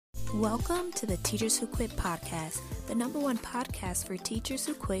Welcome to the Teachers Who Quit podcast, the #1 podcast for teachers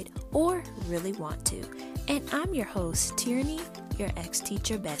who quit or really want to. And I'm your host, Tierney, your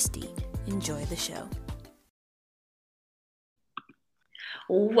ex-teacher bestie. Enjoy the show.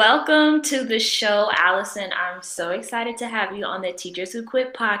 Welcome to the show, Allison. I'm so excited to have you on the Teachers Who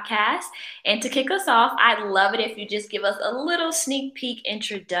Quit podcast. And to kick us off, I'd love it if you just give us a little sneak peek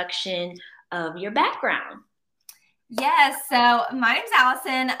introduction of your background. Yes, so my name's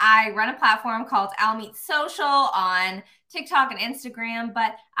Allison. I run a platform called Al Meets Social on TikTok and Instagram,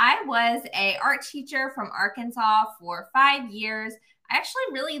 but I was an art teacher from Arkansas for 5 years. I actually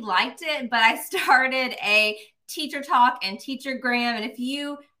really liked it, but I started a Teacher Talk and Teachergram, and if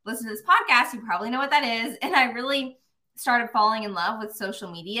you listen to this podcast, you probably know what that is, and I really started falling in love with social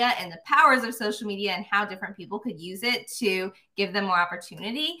media and the powers of social media and how different people could use it to give them more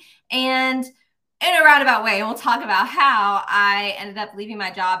opportunity. And in a roundabout way, and we'll talk about how I ended up leaving my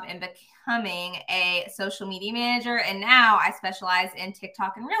job and becoming a social media manager. And now I specialize in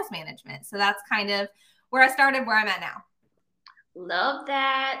TikTok and Reels management. So that's kind of where I started, where I'm at now. Love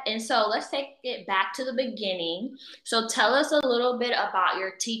that. And so let's take it back to the beginning. So tell us a little bit about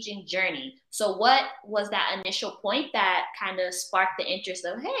your teaching journey. So what was that initial point that kind of sparked the interest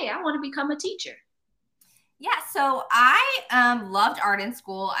of, hey, I want to become a teacher? Yeah, so I loved art in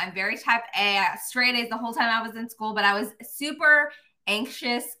school. I'm very type A, straight A's the whole time I was in school, but I was a super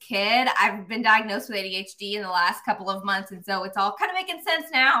anxious kid. I've been diagnosed with ADHD in the last couple of months, and so it's all kind of making sense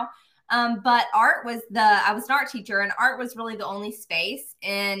now. But I was an art teacher, and art was really the only space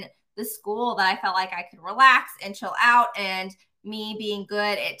in the school that I felt like I could relax and chill out, and me being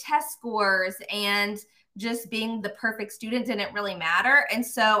good at test scores and just being the perfect student didn't really matter. And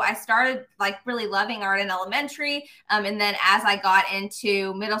so I started really loving art in elementary. And then as I got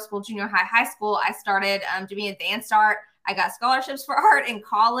into middle school, junior high, high school, I started doing advanced art. I got scholarships for art in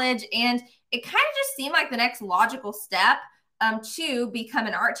college. And it kind of just seemed like the next logical step to become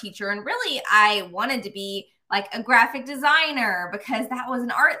an art teacher. And really, I wanted to be like a graphic designer because that was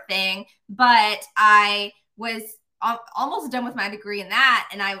an art thing. But I was almost done with my degree in that,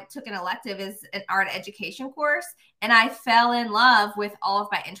 and I took an elective as an art education course, and I fell in love with all of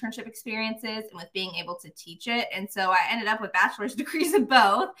my internship experiences and with being able to teach it. And so I ended up with bachelor's degrees in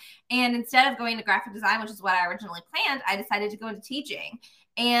both, and instead of going to graphic design, which is what I originally planned, I decided to go into teaching.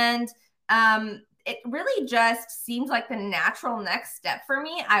 And it really just seemed like the natural next step for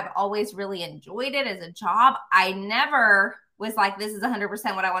me. I've always really enjoyed it as a job. I never was like, this is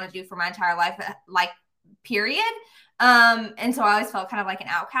 100% what I want to do for my entire life, period. And so I always felt kind of like an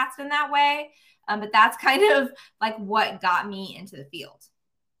outcast in that way. But that's kind of like what got me into the field.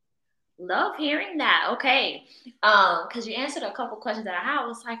 Love hearing that. Okay. Because you answered a couple questions that I had. I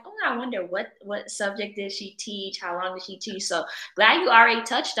was like, oh, I wonder what subject did she teach? How long did she teach? So glad you already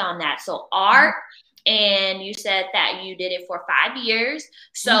touched on that. So art, and you said that you did it for 5 years.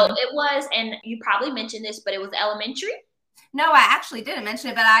 So it was, and you probably mentioned this, but it was elementary? No, I actually didn't mention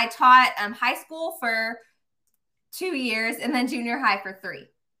it, but I taught high school for 2 years and then junior high for 3.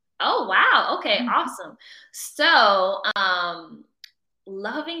 Oh, wow. Okay, awesome. So,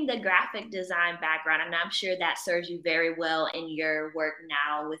 loving the graphic design background, and I'm sure that serves you very well in your work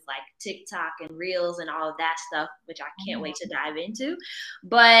now with like TikTok and Reels and all of that stuff, which I can't wait to dive into.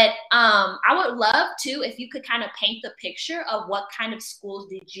 But I would love to, if you could kind of paint the picture of what kind of schools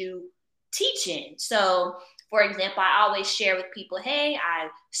did you teach in. So for example, I always share with people, hey, I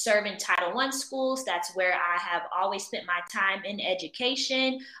serve in Title I schools. That's where I have always spent my time in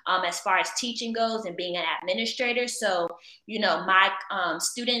education as far as teaching goes and being an administrator. So, my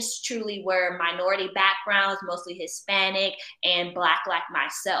students truly were minority backgrounds, mostly Hispanic and Black like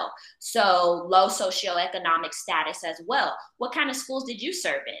myself. So low socioeconomic status as well. What kind of schools did you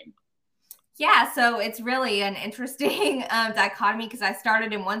serve in? Yeah, so it's really an interesting dichotomy because I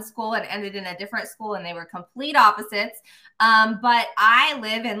started in one school and ended in a different school, and they were complete opposites. But I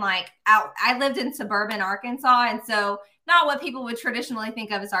lived in suburban Arkansas, and so not what people would traditionally think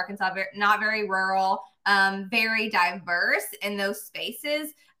of as Arkansas, not very rural, very diverse in those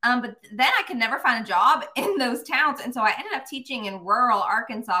spaces. But then I could never find a job in those towns, and so I ended up teaching in rural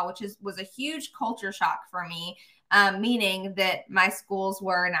Arkansas, which was a huge culture shock for me. Meaning that my schools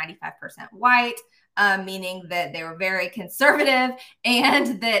were 95% white, meaning that they were very conservative,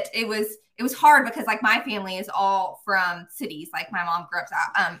 and that it was hard because like my family is all from cities. Like my mom grew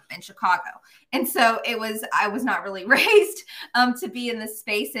up in Chicago, and so I was not really raised to be in the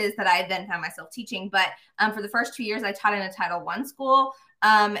spaces that I then found myself teaching. But for the first 2 years, I taught in a Title I school.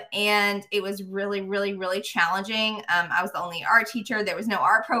 And it was really, really, really challenging. I was the only art teacher. There was no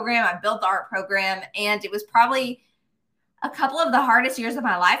art program. I built the art program, and it was probably a couple of the hardest years of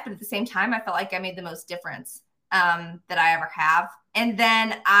my life, but at the same time, I felt like I made the most difference that I ever have. And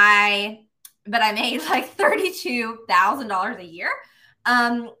then I made like $32,000 a year.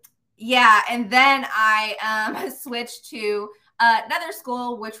 Yeah. And then I switched to another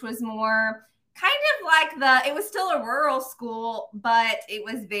school, which was more kind of like it was still a rural school, but it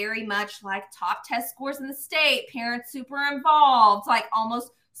was very much like top test scores in the state, parents super involved, like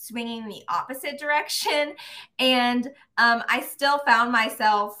almost swinging the opposite direction. And I still found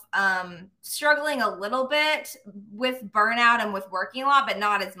myself struggling a little bit with burnout and with working a lot, but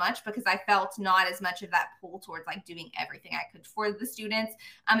not as much because I felt not as much of that pull towards like doing everything I could for the students.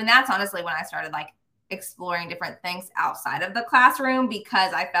 And that's honestly when I started like exploring different things outside of the classroom,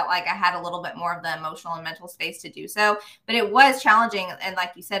 because I felt like I had a little bit more of the emotional and mental space to do so. But it was challenging. And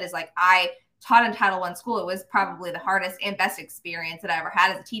like you said, is like I taught in Title I school. It was probably the hardest and best experience that I ever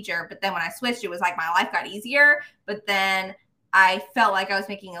had as a teacher. But then when I switched, it was like my life got easier. But then I felt like I was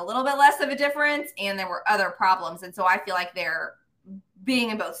making a little bit less of a difference and there were other problems. And so I feel like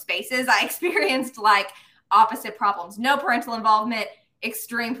being in both spaces, I experienced like opposite problems. No parental involvement,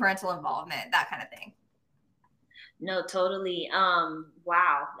 extreme parental involvement, that kind of thing. No, totally.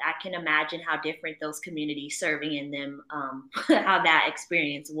 Wow. I can imagine how different those communities serving in them, how that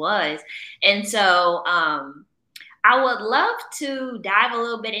experience was. And so, I would love to dive a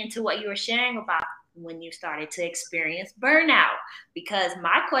little bit into what you were sharing about when you started to experience burnout, because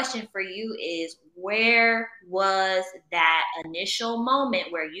my question for you is, where was that initial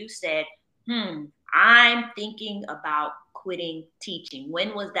moment where you said, I'm thinking about quitting teaching?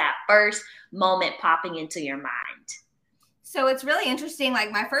 When was that first moment popping into your mind? So it's really interesting.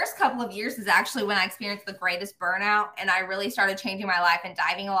 Like my first couple of years is actually when I experienced the greatest burnout, and I really started changing my life and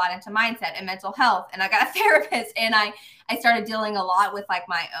diving a lot into mindset and mental health. And I got a therapist, and I started dealing a lot with like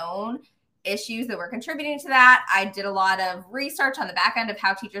my own issues that were contributing to that. I did a lot of research on the back end of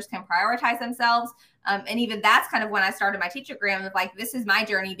how teachers can prioritize themselves. And even that's kind of when I started my teachergram of like, this is my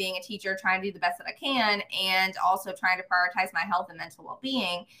journey being a teacher, trying to do the best that I can, and also trying to prioritize my health and mental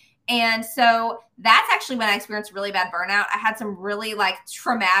well-being. And so that's actually when I experienced really bad burnout. I had some really like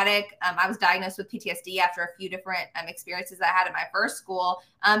traumatic, I was diagnosed with PTSD after a few different experiences I had at my first school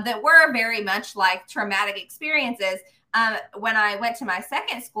that were very much like traumatic experiences. When I went to my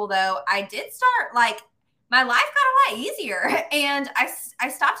second school, though, I did start like my life got a lot easier, and I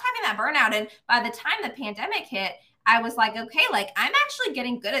stopped having that burnout. And by the time the pandemic hit, I was like, okay, like I'm actually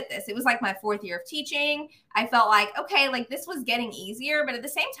getting good at this. It was like my fourth year of teaching. I felt like, okay, like this was getting easier. But at the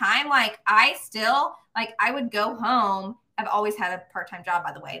same time, like I still, like I would go home. I've always had a part-time job,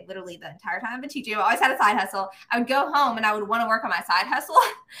 by the way, literally the entire time I've been teaching. I've always had a side hustle. I would go home and I would want to work on my side hustle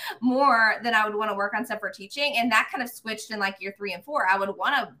more than I would want to work on stuff for teaching. And that kind of switched in like year 3 and 4. I would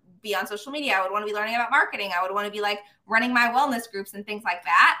want to be on social media. I would want to be learning about marketing. I would want to be like running my wellness groups and things like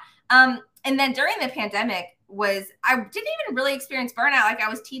that. And then during the pandemic I didn't even really experience burnout. Like I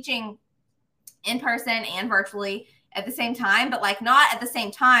was teaching in person and virtually at the same time, but like not at the same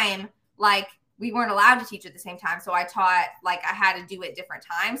time, like we weren't allowed to teach at the same time. So I taught, like I had to do it different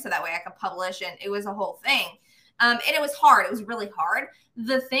times so that way I could publish, and it was a whole thing. And it was hard. It was really hard.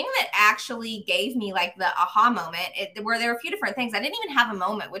 The thing that actually gave me like the aha moment, where there were a few different things. I didn't even have a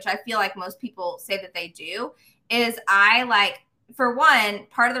moment, which I feel like most people say that they do, is for one,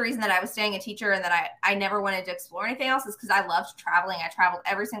 part of the reason that I was staying a teacher and that I never wanted to explore anything else is because I loved traveling. I traveled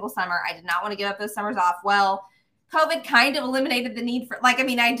every single summer. I did not want to give up those summers off. Well, COVID kind of eliminated the need for, like, I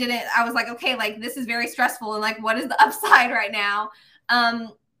mean, I was like, okay, like this is very stressful. And like, what is the upside right now?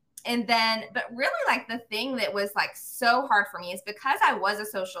 But really like the thing that was like so hard for me is because I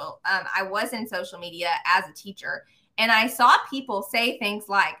was I was in social media as a teacher, and I saw people say things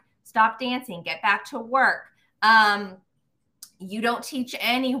like, stop dancing, get back to work. You don't teach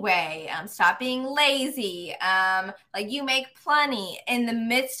anyway. Stop being lazy. Like you make plenty in the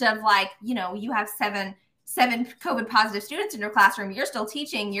midst of like, you know, you have seven COVID positive students in your classroom. You're still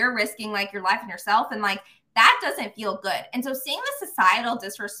teaching. You're risking like your life and yourself. And like, that doesn't feel good. And so seeing the societal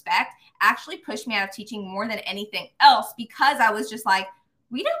disrespect actually pushed me out of teaching more than anything else, because I was just like,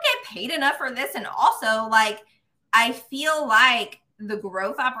 we don't get paid enough for this. And also like, I feel like the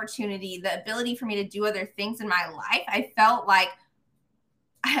growth opportunity, the ability for me to do other things in my life, I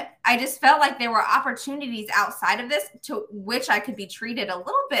just felt like there were opportunities outside of this to which I could be treated a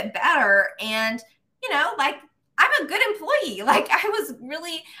little bit better. And, you know, like I'm a good employee. Like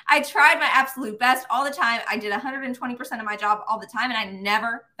I tried my absolute best all the time. I did 120% of my job all the time, and I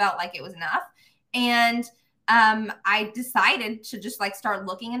never felt like it was enough. And I decided to just like start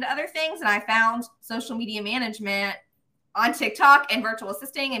looking into other things, and I found social media management on TikTok and virtual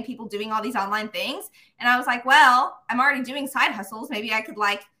assisting and people doing all these online things. And I was like, well, I'm already doing side hustles. Maybe I could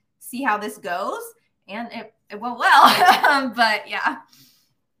like see how this goes. And it went well. But yeah.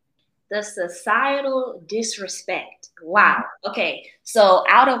 The societal disrespect. Wow. Okay. So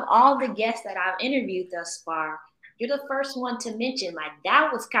out of all the guests that I've interviewed thus far, you're the first one to mention like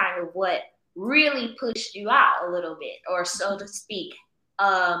that was kind of what really pushed you out a little bit, or so to speak,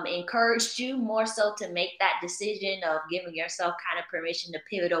 encouraged you more so to make that decision of giving yourself kind of permission to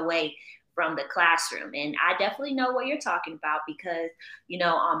pivot away from the classroom. And I definitely know what you're talking about because, you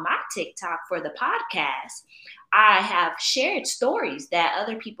know, on my TikTok for the podcast, I have shared stories that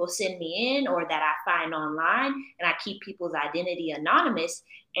other people send me in or that I find online, and I keep people's identity anonymous.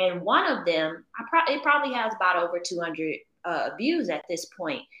 And one of them, it probably has about over 200 views at this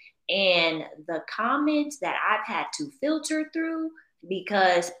point. And the comments that I've had to filter through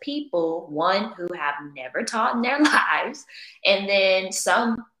because people, one, who have never taught in their lives, and then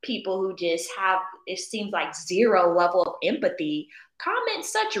some people who just have, it seems like, zero level of empathy, comment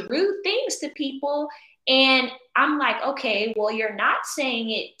such rude things to people. And I'm like, okay, well, you're not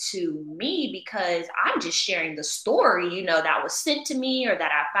saying it to me because I'm just sharing the story, you know, that was sent to me or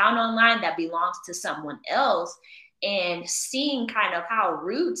that I found online that belongs to someone else. And seeing kind of how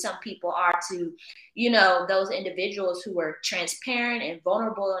rude some people are to, you know, those individuals who are transparent and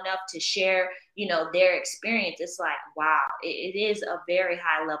vulnerable enough to share, you know, their experience. It's like, wow, it is a very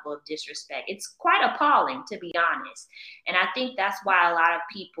high level of disrespect. It's quite appalling, to be honest. And I think that's why a lot of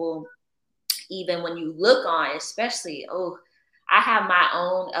people, even when you look on, especially, I have my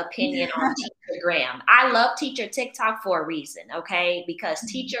own opinion on Teacher Graham. I love Teacher TikTok for a reason, okay? Because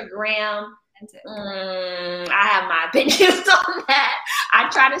Teacher Graham, I have my opinions on that. I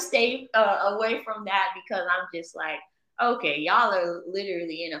try to stay away from that because I'm just like, okay, y'all are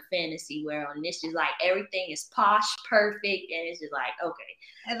literally in a fantasy world, and it's just like everything is posh, perfect, and it's just like, okay.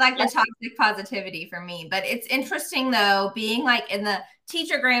 It's like the toxic positivity for me. But it's interesting though, being like in the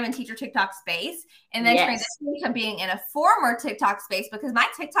Teacher Graham and Teacher TikTok space, and then transitioning to being in a former TikTok space, because my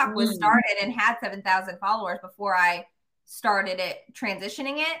TikTok was started and had 7,000 followers before I started it,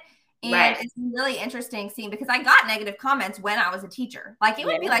 transitioning it. And it's really interesting seeing, because I got negative comments when I was a teacher. Like it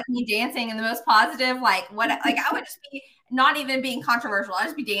would be like me dancing in the most positive, like what, like I would just be not even being controversial. I'd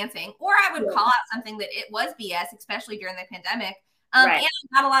just be dancing, or I would call out something that it was BS, especially during the pandemic. And I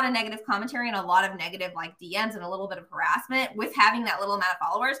got a lot of negative commentary and a lot of negative like DMs and a little bit of harassment with having that little amount of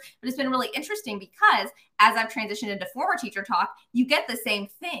followers. But it's been really interesting because as I've transitioned into former teacher talk, you get the same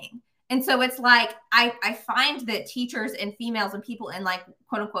thing. And so it's like, I find that teachers and females and people in like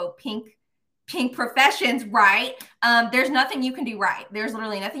quote unquote pink professions, right? There's nothing you can do right. There's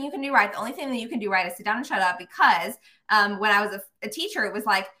literally nothing you can do right. The only thing that you can do right is sit down and shut up, because when I was a teacher, it was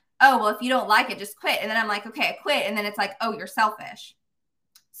like, oh, well, if you don't like it, just quit. And then I'm like, okay, I quit. And then it's like, oh, you're selfish.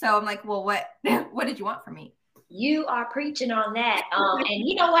 So I'm like, well, what did you want from me? You are preaching on that. And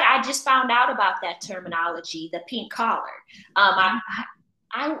you know what? I just found out about that terminology, the pink collar.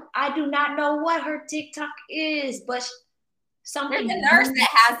 I do not know what her TikTok is, but something. There's a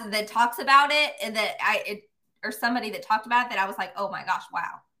nurse that talks about it, and or somebody that talked about it that I was like, oh my gosh,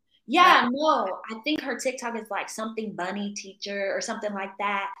 wow. Yeah, no, I think her TikTok is like something bunny teacher or something like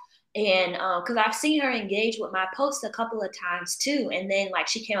that. And because I've seen her engage with my posts a couple of times too. And then like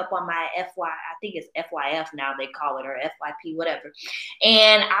she came up on my I think it's FYF now they call it, or FYP, whatever.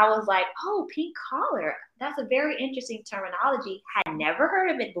 And I was like, oh, pink collar. That's a very interesting terminology. Had never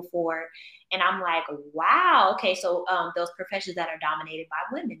heard of it before. And I'm like, wow, okay, so those professions that are dominated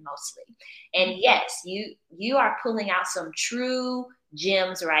by women mostly. And yes, you are pulling out some true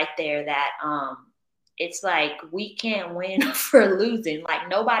gems right there that it's like we can't win for losing. Like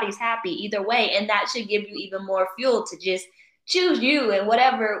nobody's happy either way. And that should give you even more fuel to just choose you and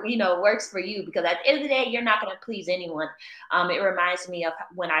whatever, you know, works for you. Because at the end of the day, you're not going to please anyone. It reminds me of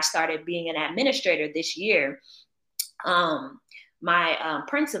when I started being an administrator this year. My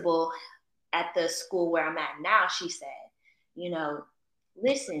principal at the school where I'm at now, she said, you know,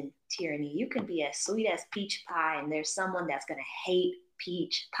 listen, Tierney, you can be as sweet as peach pie, and there's someone that's going to hate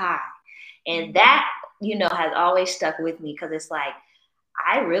peach pie. And that, you know, has always stuck with me, because it's like,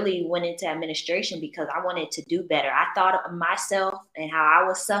 I really went into administration because I wanted to do better. I thought of myself and how I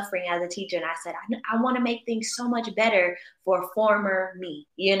was suffering as a teacher. And I said, I want to make things so much better for former me,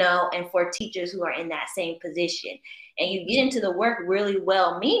 you know, and for teachers who are in that same position. And you get into the work really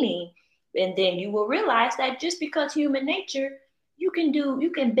well-meaning, and then you will realize that just because human nature, you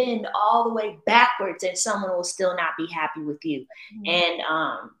can bend all the way backwards and someone will still not be happy with you. And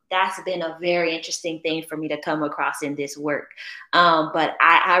that's been a very interesting thing for me to come across in this work. But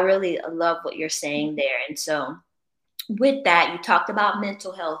I really love what you're saying there. And so with that, you talked about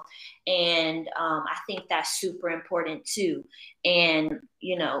mental health, and I think that's super important too. And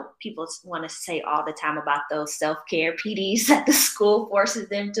people want to say all the time about those self-care PDs that the school forces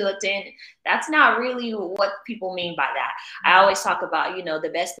them to attend. That's not really what people mean by that. I always talk about,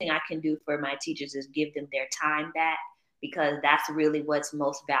 the best thing I can do for my teachers is give them their time back, because that's really what's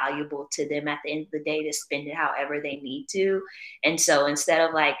most valuable to them at the end of the day, to spend it however they need to. And so instead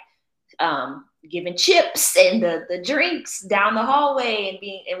of like giving chips and the drinks down the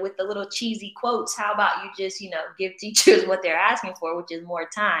hallway and with the little cheesy quotes, how about you just give teachers what they're asking for, which is more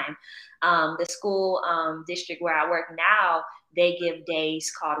time. The school district where I work now, they give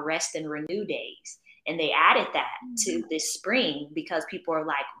days called rest and renew days, and they added that to this spring because people are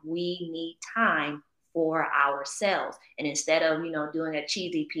like, we need time for ourselves. And instead of doing a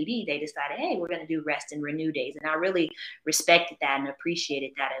cheesy PD, they decided, hey, we're going to do rest and renew days. And I really respected that and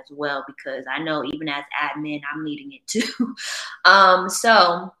appreciated that as well, because I know even as admin, I'm needing it too.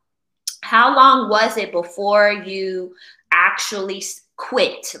 So how long was it before you actually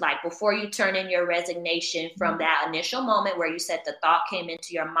quit, like before you turn in your resignation, from that initial moment where you said the thought came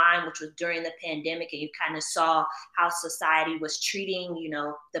into your mind, which was during the pandemic, and you kind of saw how society was treating,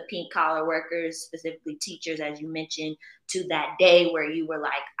 the pink collar workers, specifically teachers, as you mentioned, to that day where you were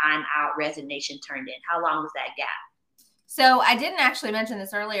like, I'm out, resignation turned in? How long was that gap? So I didn't actually mention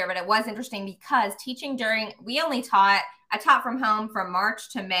this earlier, but it was interesting because I taught from home from March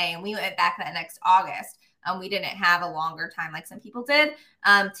to May, and we went back that next August. We didn't have a longer time like some people did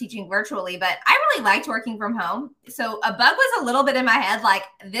teaching virtually, but I really liked working from home. So a bug was a little bit in my head, like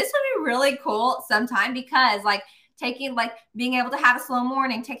this would be really cool sometime, because being able to have a slow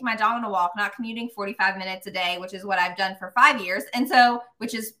morning, taking my dog on a walk, not commuting 45 minutes a day, which is what I've done for 5 years. And so,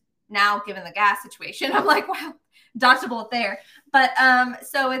 which is now, given the gas situation, I'm like, wow, dodged a bullet there. But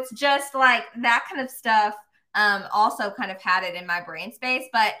so it's just like that kind of stuff also kind of had it in my brain space.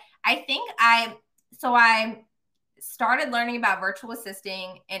 But I think I started learning about virtual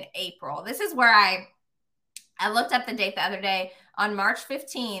assisting in April. This is where I looked up the date the other day. On March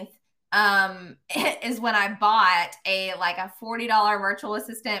 15th is when I bought a $40 virtual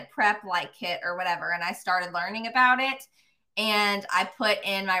assistant prep kit or whatever. And I started learning about it. And I put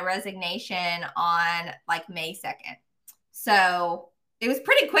in my resignation on May 2nd. So it was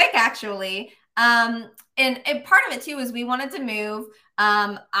pretty quick, actually. And part of it too is we wanted to move.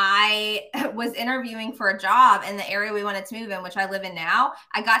 I was interviewing for a job in the area we wanted to move in, which I live in now.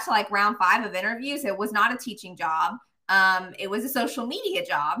 I got to round 5 of interviews. It was not a teaching job. It was a social media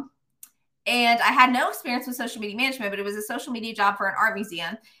job. And I had no experience with social media management, but it was a social media job for an art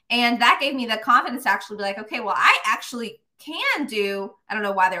museum. And that gave me the confidence to actually be like, okay, well, I actually can do, I don't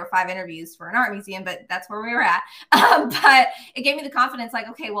know why there were 5 interviews for an art museum, but that's where we were at. But it gave me the confidence,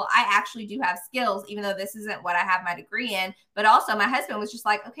 okay, well, I actually do have skills, even though this isn't what I have my degree in. But also my husband was just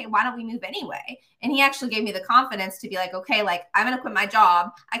like, okay, why don't we move anyway? And he actually gave me the confidence to be like, okay, I'm going to quit my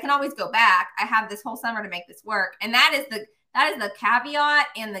job. I can always go back. I have this whole summer to make this work. And that is the caveat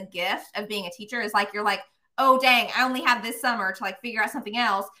and the gift of being a teacher, is you're like, oh, dang, I only have this summer to figure out something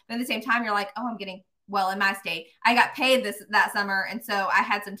else. But at the same time, you're like, oh, I'm getting, well, in my state, I got paid that summer. And so I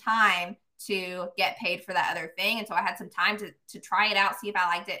had some time to get paid for that other thing. And so I had some time to try it out, see if I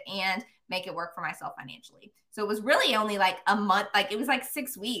liked it, and make it work for myself financially. So it was really only a month, it was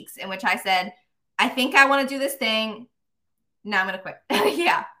 6 weeks in which I said, I think I want to do this thing. Now I'm going to quit.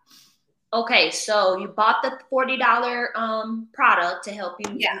 Yeah. Okay, so you bought the $40 product to help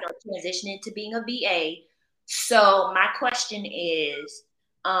you, transition into being a VA. So my question is,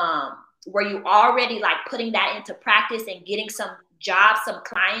 were you already putting that into practice and getting some jobs, some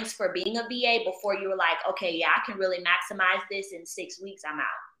clients for being a VA before you were like, okay, yeah, I can really maximize this in 6 weeks, I'm out?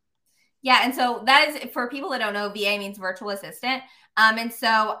 Yeah, and so that is, for people that don't know, VA means virtual assistant. And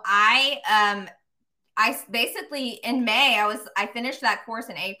so I basically in May, I finished that course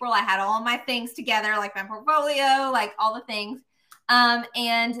in April. I had all of my things together, my portfolio, all the things. And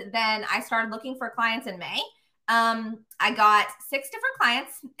then I started looking for clients in May. I got 6 different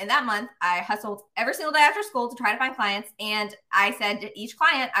clients in that month. I hustled every single day after school to try to find clients. And I said to each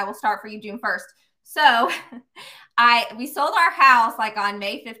client, I will start for you June 1st. So we sold our house on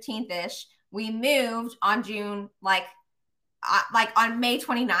May 15th-ish. We moved on June, on May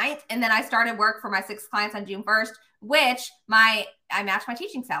 29th. And then I started work for my 6 clients on June 1st, which I matched my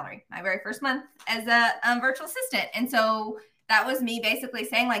teaching salary my very first month as a virtual assistant. And so that was me basically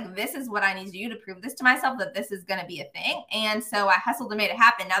saying this is what I need to do to prove this to myself, that this is going to be a thing. And so I hustled and made it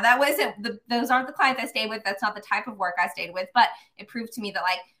happen. Now that wasn't those aren't the clients I stayed with. That's not the type of work I stayed with, but it proved to me that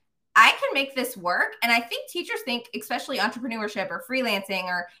I can make this work. And I think teachers think, especially entrepreneurship or freelancing,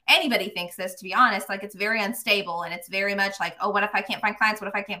 or anybody thinks this, to be honest, like it's very unstable. And it's very much like, oh, what if I can't find clients? What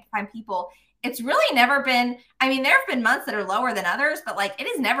if I can't find people? It's really never been, I mean, there have been months that are lower than others, but like it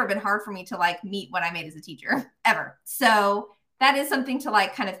has never been hard for me to like meet what I made as a teacher ever. So that is something to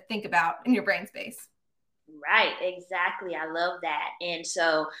like kind of think about in your brain space. Right, exactly. I love that. And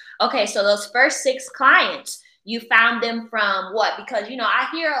so, okay, so those first 6 clients, you found them from what? Because, I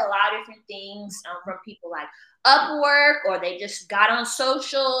hear a lot of different things from people like Upwork, or they just got on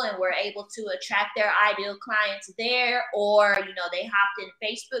social and were able to attract their ideal clients there, or, they hopped in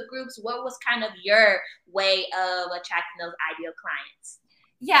Facebook groups. What was kind of your way of attracting those ideal clients?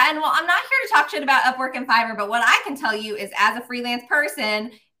 Yeah, and well, I'm not here to talk shit about Upwork and Fiverr, but what I can tell you is as a freelance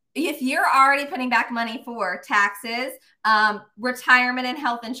person, if you're already putting back money for taxes, retirement and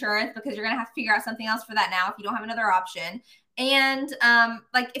health insurance, because you're going to have to figure out something else for that now if you don't have another option. And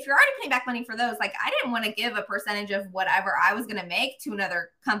like if you're already putting back money for those, like I didn't want to give a percentage of whatever I was going to make to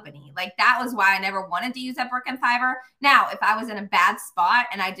another company. Like that was why I never wanted to use Upwork and Fiverr. Now, if I was in a bad spot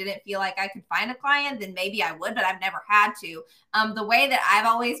and I didn't feel like I could find a client, then maybe I would, but I've never had to. The way that I've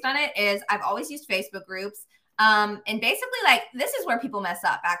always done it is I've always used Facebook groups. And basically like, this is where people mess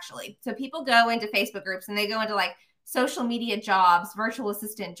up actually. So people go into Facebook groups and they go into like social media jobs, virtual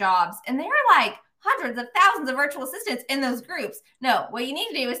assistant jobs, and they're like hundreds of thousands of virtual assistants in those groups. No, what you need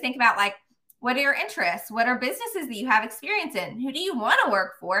to do is think about like, what are your interests? What are businesses that you have experience in? Who do you want to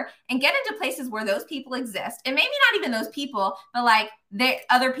work for? And get into places where those people exist. And maybe not even those people, but like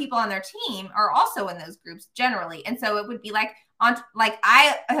other people on their team are also in those groups generally. And so it would be like,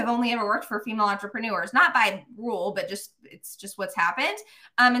 I have only ever worked for female entrepreneurs, not by rule, but it's just what's happened.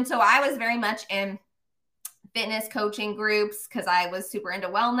 And so I was very much in fitness coaching groups because I was super into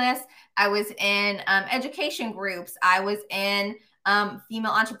wellness. I was in education groups. I was in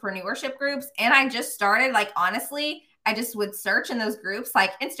female entrepreneurship groups. And I just started, like, honestly, I just would search in those groups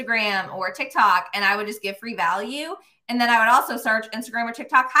like Instagram or TikTok, and I would just give free value. And then I would also search Instagram or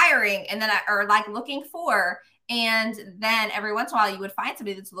TikTok hiring, and then or like looking for. And then every once in a while you would find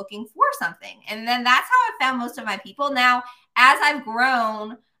somebody that's looking for something. And then that's how I found most of my people. Now, as I've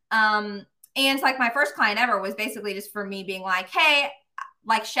grown, and like my first client ever was basically just for me being like, hey,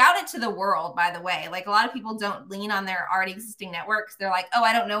 like shout it to the world, by the way. Like a lot of people don't lean on their already existing networks. They're like, oh,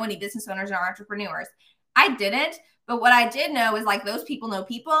 I don't know any business owners or entrepreneurs. I didn't. But what I did know is like those people know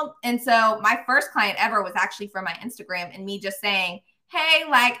people. And so my first client ever was actually from my Instagram and me just saying, hey,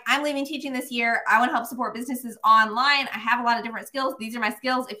 like I'm leaving teaching this year. I want to help support businesses online. I have a lot of different skills. These are my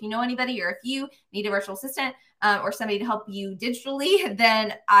skills. If you know anybody or if you need a virtual assistant or somebody to help you digitally,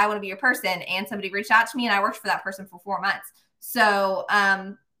 then I want to be your person. And somebody reached out to me and I worked for that person for 4 months. So,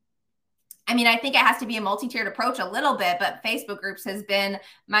 I mean, I think it has to be a multi-tiered approach a little bit, but Facebook groups has been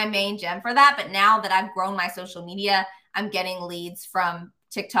my main gem for that. But now that I've grown my social media, I'm getting leads from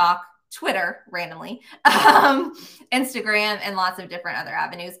TikTok, Twitter randomly, Instagram, and lots of different other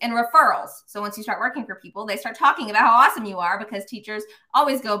avenues and referrals. So once you start working for people, they start talking about how awesome you are because teachers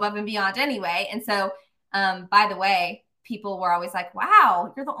always go above and beyond anyway. And so, by the way, people were always like,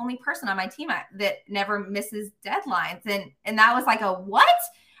 wow, you're the only person on my team that never misses deadlines. And that was like a what?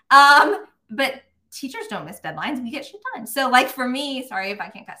 But teachers don't miss deadlines. We get shit done. So like for me, sorry if I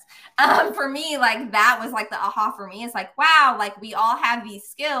can't cuss. For me, like that was like the aha for me. It's like, wow, like we all have these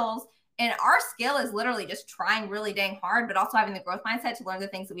skills. And our skill is literally just trying really dang hard, but also having the growth mindset to learn the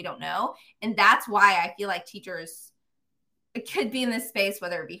things that we don't know. And that's why I feel like teachers could be in this space,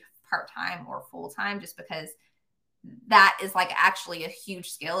 whether it be part-time or full-time, just because that is like actually a huge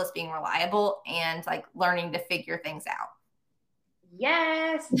skill, is being reliable and like learning to figure things out.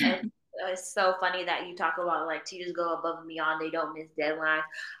 Yes. It's so funny that you talk about like teachers go above and beyond. They don't miss deadlines.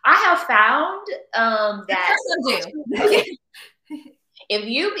 I have found that if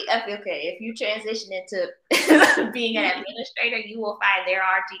you transition into being an administrator, you will find there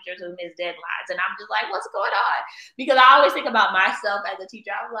are teachers who miss deadlines. And I'm just like, what's going on? Because I always think about myself as a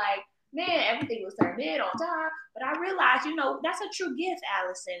teacher. I'm like, man, everything was turned in on time. But I realized, that's a true gift,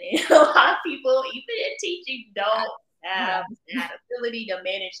 Allison. And a lot of people, even in teaching, don't have that ability to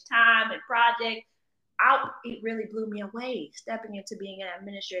manage time and projects. It really blew me away stepping into being an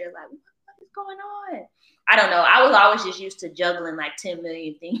administrator. Like, what is going on? I don't know. I was always just used to juggling like 10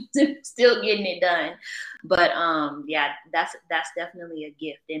 million things and still getting it done. But yeah, that's definitely a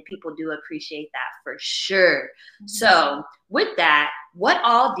gift, and people do appreciate that for sure. Mm-hmm. So with that, what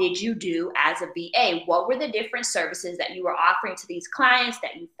all did you do as a VA? What were the different services that you were offering to these clients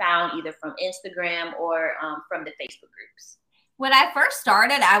that you found either from Instagram or from the Facebook groups? When I first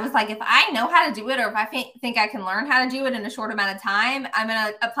started, I was like, if I know how to do it, or if I think I can learn how to do it in a short amount of time, I'm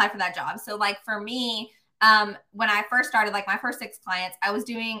going to apply for that job. So like for me, when I first started, like my first 6 clients, I was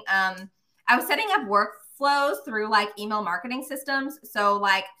doing, I was setting up workflows through like email marketing systems. So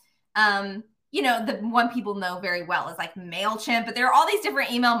like, you know, the one people know very well is like MailChimp, but there are all these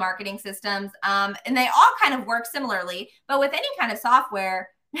different email marketing systems, and they all kind of work similarly. But with any kind of software,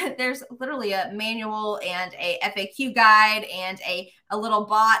 there's literally a manual and a FAQ guide and a little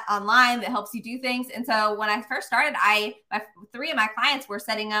bot online that helps you do things. And so when I first started, 3 of my clients were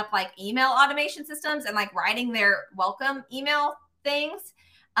setting up like email automation systems and like writing their welcome email things.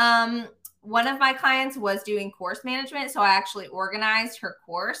 One of my clients was doing course management. So I actually organized her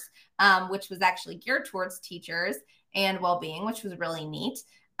course, which was actually geared towards teachers and well-being, which was really neat.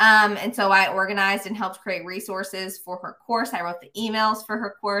 And so I organized and helped create resources for her course. I wrote the emails for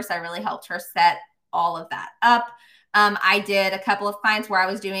her course. I really helped her set all of that up. I did a couple of clients where I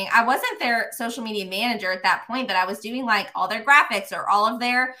wasn't their social media manager at that point, but I was doing like all their graphics or all of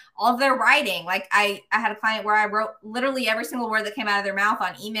their writing. Like I had a client where I wrote literally every single word that came out of their mouth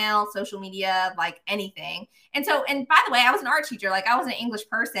on email, social media, like anything. And by the way, I was an art teacher. Like I was an English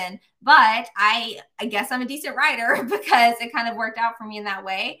person, but I guess I'm a decent writer because it kind of worked out for me in that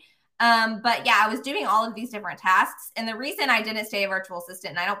way. But yeah, I was doing all of these different tasks. And the reason I didn't stay a virtual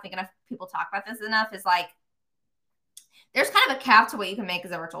assistant, and I don't think enough people talk about this enough, is like, there's kind of a cap to what you can make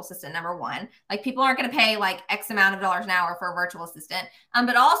as a virtual assistant, number one. Like people aren't going to pay like X amount of dollars an hour for a virtual assistant.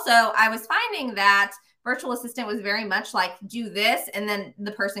 But also I was finding that virtual assistant was very much like do this and then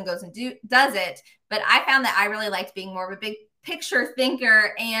the person goes and does it. But I found that I really liked being more of a big picture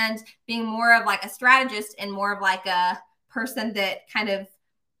thinker and being more of like a strategist and more of like a person that kind of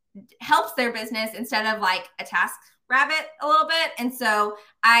helps their business instead of like a task rabbit a little bit. And so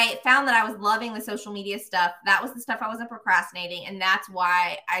I found that I was loving the social media stuff. That was the stuff I wasn't procrastinating. And that's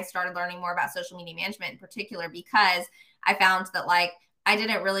why I started learning more about social media management in particular, because I found that like I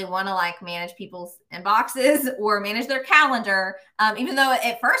didn't really want to like manage people's inboxes or manage their calendar. Even though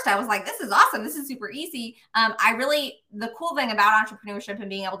at first I was like, this is awesome. This is super easy. The cool thing about entrepreneurship and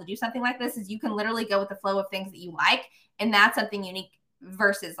being able to do something like this is you can literally go with the flow of things that you like. And that's something unique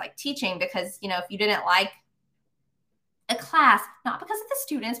versus like teaching, because, you know, if you didn't like a class, not because of the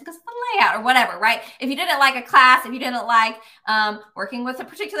students, because of the layout or whatever, right? If you didn't like a class, if you didn't like working with a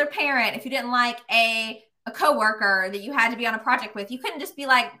particular parent, if you didn't like a coworker that you had to be on a project with, you couldn't just be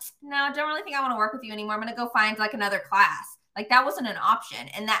like, no, I don't really think I want to work with you anymore. I'm going to go find like another class. Like that wasn't an option.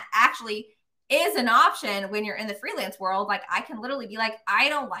 And that actually is an option when you're in the freelance world. Like I can literally be like, I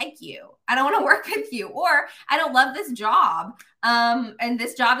don't like you. I don't want to work with you, or I don't love this job. And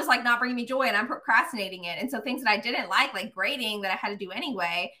this job is like not bringing me joy and I'm procrastinating it. And so things that I didn't like grading that I had to do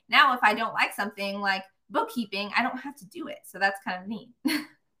anyway. Now, if I don't like something like bookkeeping, I don't have to do it. So that's kind of neat.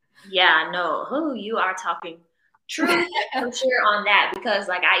 Yeah, no. Who you are talking true for sure on that, because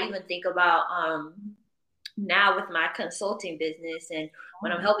like I even think about now with my consulting business, and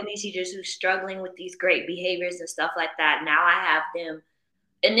when I'm helping these teachers who's struggling with these great behaviors and stuff like that, now I have them.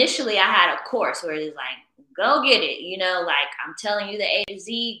 Initially I had a course where it's like, go get it, you know, like I'm telling you the A to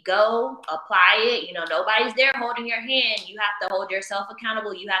Z, go apply it, you know, nobody's there holding your hand, you have to hold yourself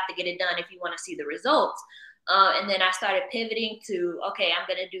accountable, you have to get it done if you want to see the results. And then I started pivoting to, okay, I'm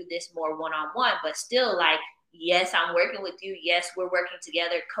going to do this more one-on-one, but still like, yes, I'm working with you. Yes, we're working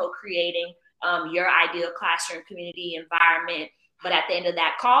together, co-creating your ideal classroom community environment. But at the end of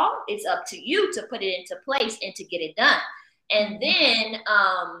that call, it's up to you to put it into place and to get it done. And then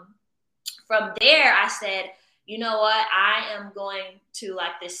from there, I said, you know what? I am going to,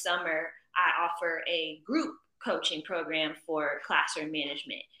 like this summer, I offer a group coaching program for classroom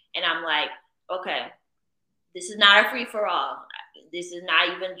management. And I'm like, okay, this is not a free for all. This is not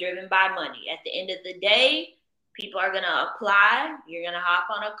even driven by money. At the end of the day, people are going to apply. You're going to hop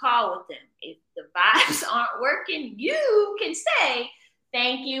on a call with them. If the vibes aren't working, you can say,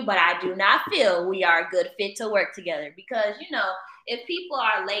 thank you, but I do not feel we are a good fit to work together. Because, you know, if people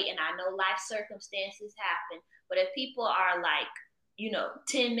are late, and I know life circumstances happen, but if people are like, you know,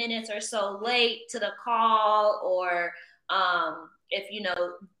 10 minutes or so late to the call, or if, you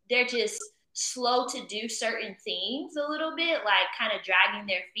know, they're just slow to do certain things a little bit, like kind of dragging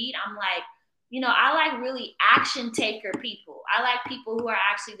their feet, I'm like, you know, I like really action taker people. I like people who are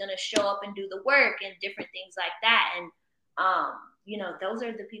actually going to show up and do the work and different things like that. And, you know, those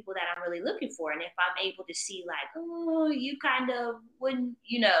are the people that I'm really looking for. And if I'm able to see like, oh, you kind of wouldn't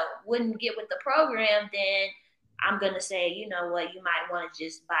get with the program, then I'm going to say, you know what, you might want to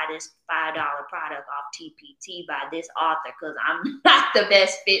just buy this $5 product off TPT by this author, because I'm not the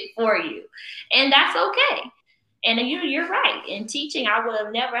best fit for you. And that's okay. And you're right. In teaching, I would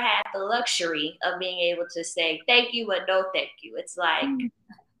have never had the luxury of being able to say thank you and no thank you. It's like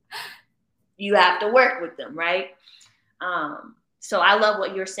you have to work with them, right? So I love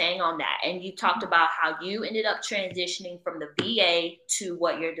what you're saying on that. And you talked about how you ended up transitioning from the VA to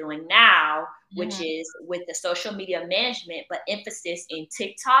what you're doing now, which is with the social media management, but emphasis in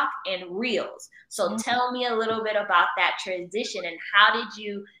TikTok and Reels. So tell me a little bit about that transition and how did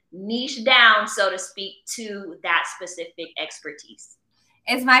you niche down, so to speak, to that specific expertise?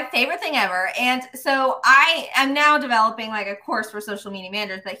 It's my favorite thing ever. And so I am now developing like a course for social media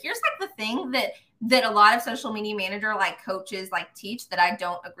managers. But here's like the thing that a lot of social media manager like coaches like teach that I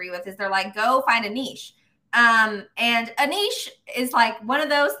don't agree with is they're like, go find a niche. And a niche is like one of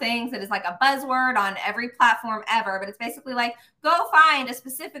those things that is like a buzzword on every platform ever, but it's basically like, go find a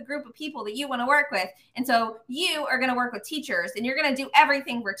specific group of people that you want to work with. And so you are going to work with teachers and you're going to do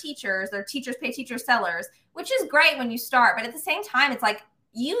everything for teachers. They're teachers pay teacher sellers, which is great when you start. But at the same time, it's like,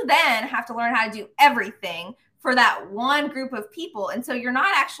 you then have to learn how to do everything for that one group of people. And so you're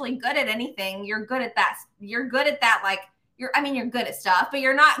not actually good at anything. You're good at that. You're good at that. Like you're good at stuff, but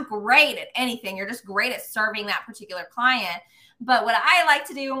you're not great at anything. You're just great at serving that particular client. But what I like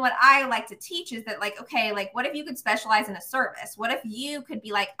to do and what I like to teach is that like, okay, like what if you could specialize in a service? What if you could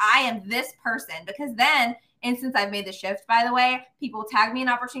be like, I am this person? Because then, and since I've made the shift, by the way, people tag me in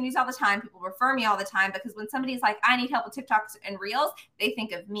opportunities all the time. People refer me all the time because when somebody's like, I need help with TikToks and Reels, they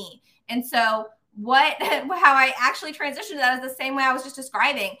think of me. And so how I actually transitioned to that is the same way I was just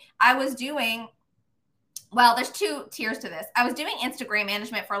describing. I was doing, well, there's two tiers to this. I was doing Instagram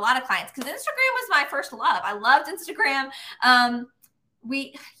management for a lot of clients because Instagram was my first love. I loved Instagram.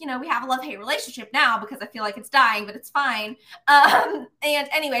 We have a love-hate relationship now because I feel like it's dying, but it's fine. And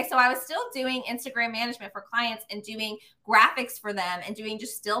anyway, so I was still doing Instagram management for clients and doing graphics for them and doing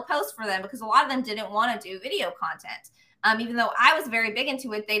just still posts for them because a lot of them didn't want to do video content. Even though I was very big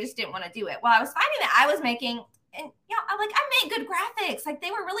into it, they just didn't want to do it. Well, I was finding that I was making, and I made good graphics. Like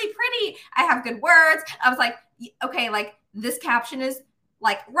they were really pretty. I have good words. I was like, okay, like this caption is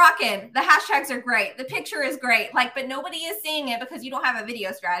like rockin'. The hashtags are great. The picture is great. Like, but nobody is seeing it because you don't have a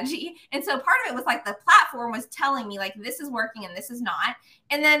video strategy. And so part of it was like the platform was telling me like, this is working and this is not.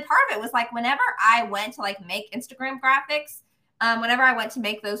 And then part of it was like, whenever I went to like make Instagram graphics, whenever I went to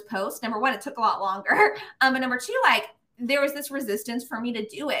make those posts, number one, it took a lot longer. But number two, like there was this resistance for me to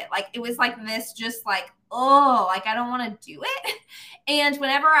do it. Like, it was like this, just like, oh, like, I don't want to do it. And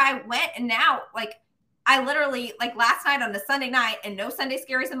whenever I went and now, like, I literally, like last night on a Sunday night and no Sunday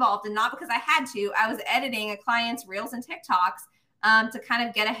scaries involved, and not because I had to, I was editing a client's Reels and TikToks to kind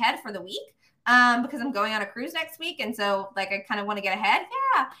of get ahead for the week because I'm going on a cruise next week. And so like, I kind of want to get ahead.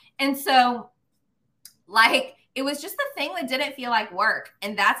 Yeah. And so like, it was just the thing that didn't feel like work.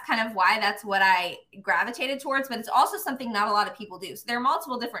 And that's kind of why that's what I gravitated towards. But it's also something not a lot of people do. So there are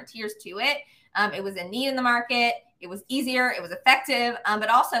multiple different tiers to it. It was a need in the market. It was easier. It was effective. But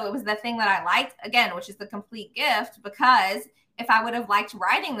also it was the thing that I liked, again, which is the complete gift, because if I would have liked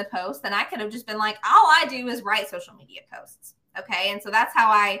writing the post, then I could have just been like, all I do is write social media posts. Okay. And so that's how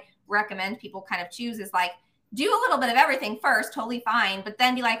I recommend people kind of choose, is like, do a little bit of everything first, totally fine. But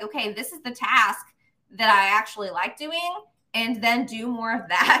then be like, okay, this is the task that I actually like doing, and then do more of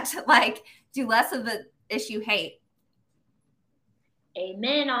that. Like, do less of the issue hate.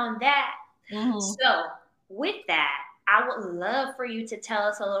 Amen on that. Mm-hmm. So with that, I would love for you to tell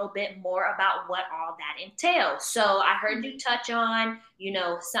us a little bit more about what all that entails. So I heard you touch on,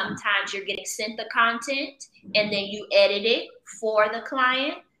 sometimes you're getting sent the content and then you edit it for the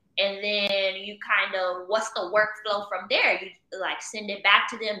client. And then you kind of, what's the workflow from there? You like send it back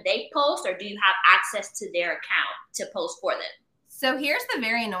to them, they post, or do you have access to their account to post for them? So here's the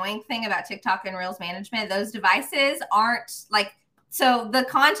very annoying thing about TikTok and Reels management. Those devices aren't like, so the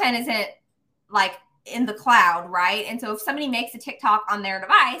content isn't like in the cloud, right? And so if somebody makes a TikTok on their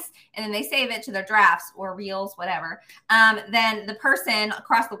device and then they save it to their drafts or Reels, whatever, then the person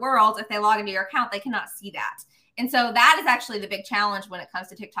across the world, if they log into your account, they cannot see that. And so that is actually the big challenge when it comes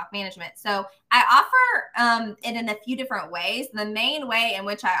to TikTok management. So I offer it in a few different ways. The main way in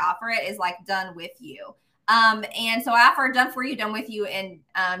which I offer it is like done with you. And so I offer done for you, done with you in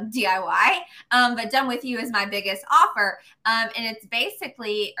DIY, but done with you is my biggest offer. And it's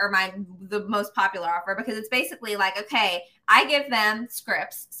basically, or the most popular offer, because it's basically like, okay, I give them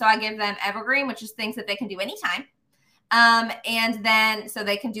scripts. So I give them evergreen, which is things that they can do anytime. And then, so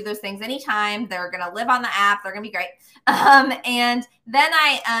they can do those things anytime. They're going to live on the app. They're going to be great. And then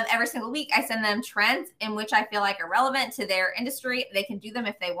every single week, I send them trends in which I feel like are relevant to their industry. They can do them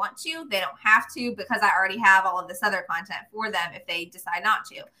if they want to. They don't have to, because I already have all of this other content for them if they decide not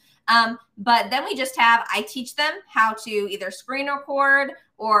to. But then I teach them how to either screen record,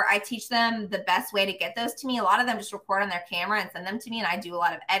 or I teach them the best way to get those to me. A lot of them just record on their camera and send them to me, and I do a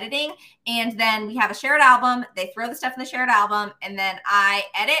lot of editing. And then we have a shared album. They throw the stuff in the shared album, and then I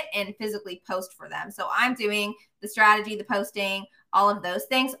edit and physically post for them. So I'm doing the strategy, the posting, all of those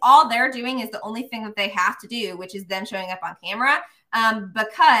things. All they're doing is the only thing that they have to do, which is them showing up on camera.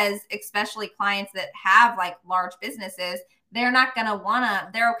 Because especially clients that have like large businesses, they're not going to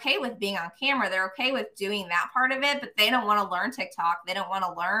they're okay with being on camera. They're okay with doing that part of it, but they don't want to learn TikTok. They don't want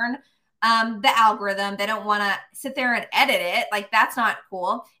to learn the algorithm. They don't want to sit there and edit it. Like, that's not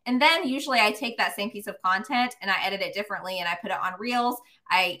cool. And then usually I take that same piece of content and I edit it differently, and I put it on Reels.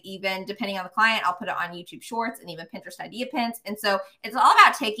 I even, depending on the client, I'll put it on YouTube Shorts and even Pinterest Idea Pins. And so it's all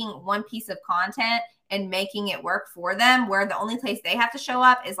about taking one piece of content and making it work for them, where the only place they have to show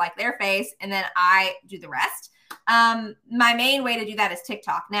up is like their face, and then I do the rest. My main way to do that is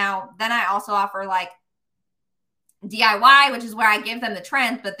TikTok. Now, then I also offer like DIY, which is where I give them the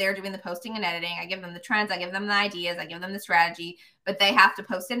trends, but they're doing the posting and editing. I give them the trends, I give them the ideas, I give them the strategy, but they have to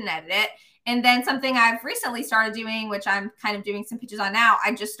post it and edit it. And then something I've recently started doing, which I'm kind of doing some pitches on now,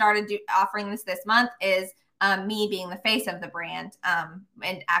 I just started offering this month, is me being the face of the brand,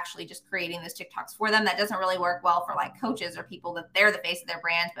 and actually just creating those TikToks for them. That doesn't really work well for like coaches or people that they're the face of their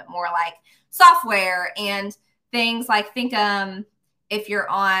brand, but more like software and things like, if you're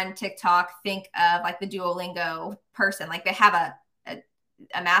on TikTok, think of like the Duolingo person. Like, they have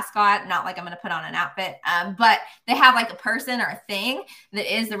a mascot, not like I'm going to put on an outfit, but they have like a person or a thing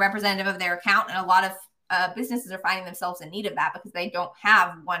that is the representative of their account. And a lot of businesses are finding themselves in need of that because they don't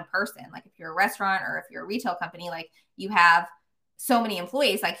have one person. Like, if you're a restaurant or if you're a retail company, like, you have so many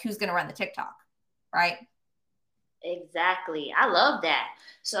employees, like, who's going to run the TikTok, right? Exactly. I love that.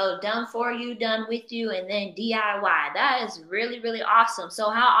 So done for you, done with you, and then DIY. That is really, really awesome. So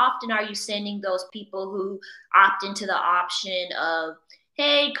how often are you sending those people who opt into the option of,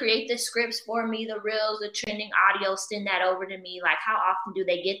 hey, create the scripts for me, the reels, the trending audio, send that over to me? Like, how often do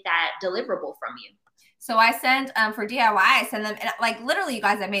they get that deliverable from you? So I send, for DIY, I send them, and like, literally, you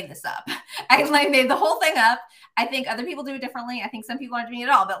guys, I made this up. I like made the whole thing up. I think other people do it differently. I think some people aren't doing it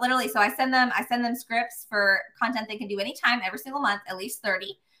at all, but literally, so I send them scripts for content they can do anytime, every single month, at least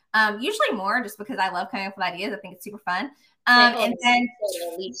 30, usually more, just because I love coming up with ideas. I think it's super fun. And then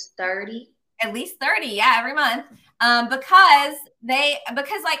at least 30. At least 30, yeah, every month. Because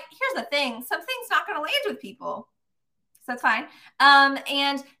like, here's the thing, something's not going to land with people. So that's fine.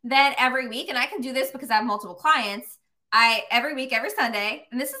 And then every week, and I can do this because I have multiple clients, every week, every Sunday,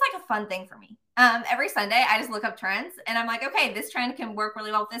 and this is like a fun thing for me. Every Sunday, I just look up trends, and I'm like, okay, this trend can work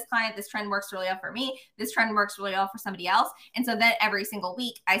really well with this client. This trend works really well for me. This trend works really well for somebody else. And so then every single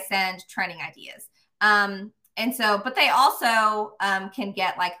week, I send trending ideas. And so, but they also can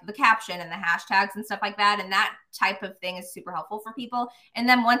get like the caption and the hashtags and stuff like that. And that type of thing is super helpful for people. And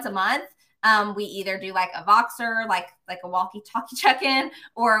then once a month, we either do like a Voxer, like a walkie-talkie check-in,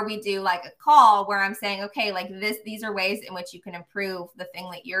 or we do like a call where I'm saying, okay, like these are ways in which you can improve the thing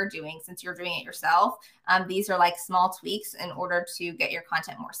that you're doing since you're doing it yourself. These are like small tweaks in order to get your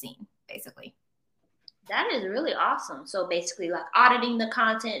content more seen, basically. That is really awesome. So basically, like, auditing the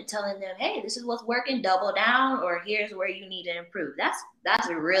content, telling them, hey, this is what's working, double down, or here's where you need to improve. That's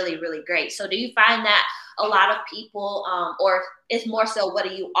really, really great. So do you find that a lot of people, or it's more so, what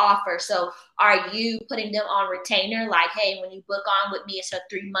do you offer? So are you putting them on retainer? Like, hey, when you book on with me, it's a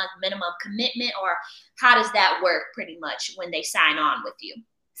 3-month minimum commitment, or how does that work pretty much when they sign on with you?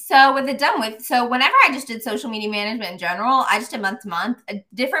 So whenever I just did social media management in general, I just did month to month.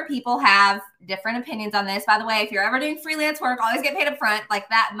 Different people have different opinions on this. By the way, if you're ever doing freelance work, always get paid up front, like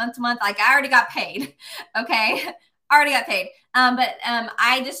that month to month. Like, I already got paid. Okay. Already got paid. But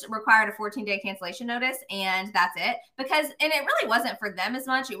I just required a 14-day cancellation notice, and that's it. And it really wasn't for them as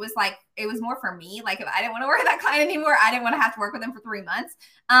much. It was more for me. Like, if I didn't want to work with that client anymore, I didn't want to have to work with them for 3 months.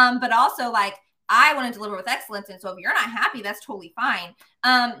 But also, like, I want to deliver with excellence. And so if you're not happy, that's totally fine.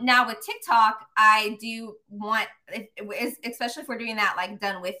 Now with TikTok, I do want, especially if we're doing that, like,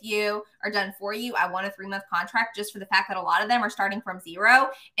 done with you or done for you, I want a 3-month contract, just for the fact that a lot of them are starting from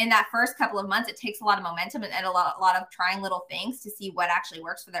zero. In that first couple of months, it takes a lot of momentum and a lot of trying little things to see what actually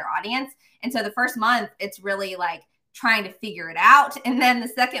works for their audience. And so the first month, it's really like trying to figure it out. And then the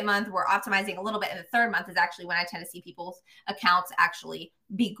second month, we're optimizing a little bit. And the third month is actually when I tend to see people's accounts actually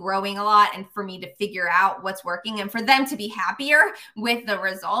be growing a lot, and for me to figure out what's working and for them to be happier with the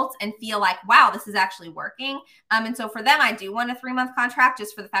results and feel like, wow, this is actually working. And so for them, I do want a 3-month contract,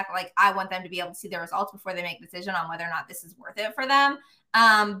 just for the fact that like I want them to be able to see the results before they make a decision on whether or not this is worth it for them.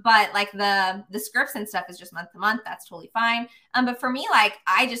 But like the scripts and stuff is just month to month. That's totally fine. But for me, like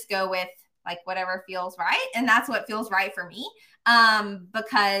I just go with like whatever feels right. And that's what feels right for me.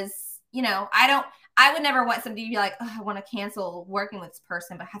 Because, you know, I would never want somebody to be like, oh, I want to cancel working with this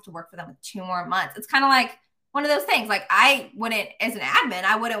person, but I have to work for them with 2 more months. It's kind of like one of those things. Like I wouldn't, as an admin,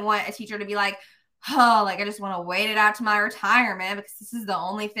 I wouldn't want a teacher to be like, oh, like I just want to wait it out to my retirement because this is the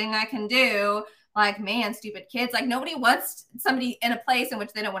only thing I can do. Like, man, stupid kids. Like nobody wants somebody in a place in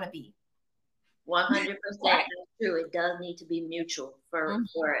which they don't want to be. 100%. That's true. It does need to be mutual for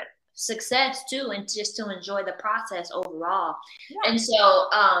success too, and just to enjoy the process overall. Yeah. And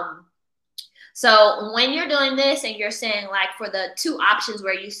so when you're doing this and you're saying like for the 2 options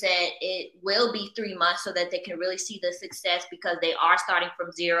where you said it will be 3 months so that they can really see the success because they are starting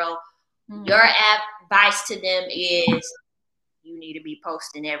from zero, your advice to them is you need to be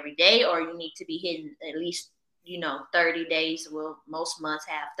posting every day, or you need to be hitting at least, you know, 30 days. Well, most months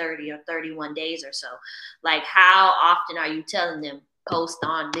have 30 or 31 days or so. Like how often are you telling them post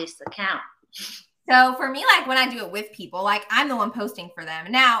on this account? So for me, like when I do it with people, like I'm the one posting for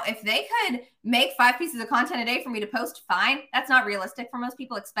them. Now, if they could make 5 pieces of content a day for me to post, fine. That's not realistic for most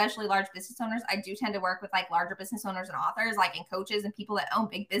people, especially large business owners. I do tend to work with like larger business owners and authors, like and coaches and people that own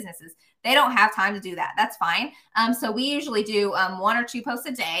big businesses. They don't have time to do that. That's fine. So we usually do 1 or 2 posts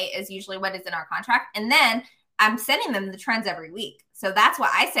a day is usually what is in our contract. And then I'm sending them the trends every week. So that's what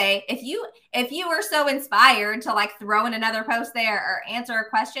I say. If you are so inspired to like throw in another post there or answer a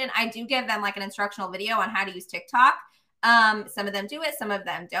question, I do give them like an instructional video on how to use TikTok. Some of them do it, some of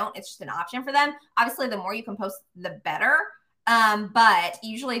them don't. It's just an option for them. Obviously, the more you can post, the better. But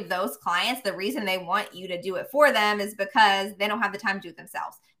usually those clients, the reason they want you to do it for them is because they don't have the time to do it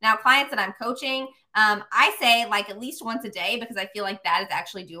themselves. Now, clients that I'm coaching, I say like at least once a day, because I feel like that is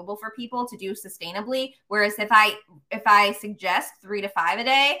actually doable for people to do sustainably. Whereas if I suggest 3 to 5 a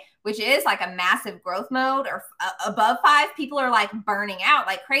day, which is like a massive growth mode or above 5, people are like burning out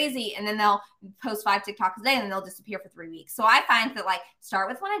like crazy. And then they'll post 5 TikToks a day and then they'll disappear for 3 weeks. So I find that like start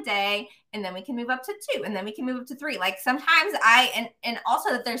with 1 a day and then we can move up to 2 and then we can move up to 3. Like sometimes and also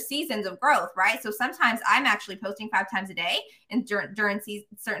that there's seasons of growth, right? So sometimes I'm actually posting 5 times a day and during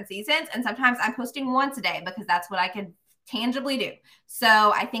certain seasons. And sometimes I'm posting once a day because that's what I can tangibly do.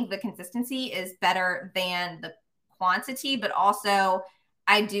 So I think the consistency is better than the quantity, but also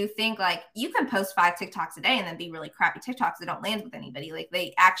I do think like you can post 5 TikToks a day and then be really crappy TikToks that don't land with anybody. Like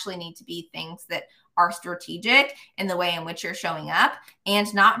they actually need to be things that are strategic in the way in which you're showing up,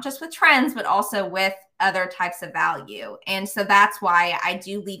 and not just with trends, but also with other types of value. And so that's why I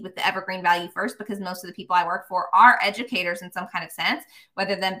do lead with the evergreen value first, because most of the people I work for are educators in some kind of sense,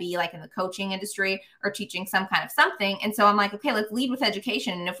 whether them be like in the coaching industry or teaching some kind of something. And so I'm like, okay, let's lead with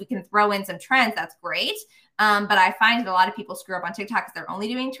education. And if we can throw in some trends, that's great. But I find that a lot of people screw up on TikTok because they're only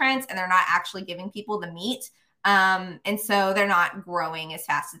doing trends and they're not actually giving people the meat. And so they're not growing as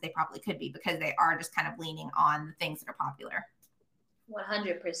fast as they probably could be because they are just kind of leaning on the things that are popular.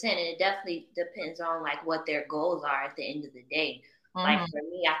 100%. And it definitely depends on like what their goals are at the end of the day. Like for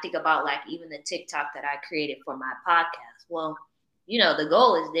me, I think about like even the TikTok that I created for my podcast. Well, you know, the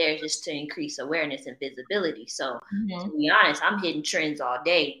goal is there just to increase awareness and visibility. So to be honest, I'm hitting trends all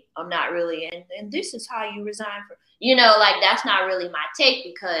day. I'm not really, and this is how you resign for, you know, like that's not really my take,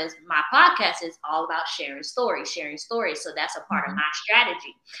 because my podcast is all about sharing stories. So that's a part of my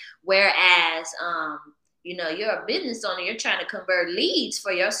strategy. Whereas, you know, you're a business owner, you're trying to convert leads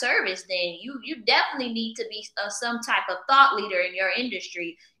for your service, then you definitely need to be some type of thought leader in your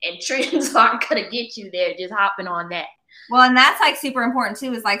industry, and trends aren't going to get you there just hopping on that. Well, and that's like super important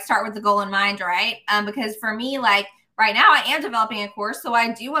too, is like start with the goal in mind, right? Because for me, like right now I am developing a course, so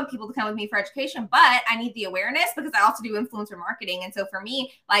I do want people to come with me for education, but I need the awareness because I also do influencer marketing. And so for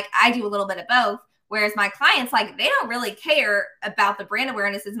me, like I do a little bit of both. Whereas my clients, like they don't really care about the brand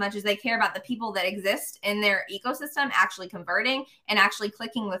awareness as much as they care about the people that exist in their ecosystem actually converting and actually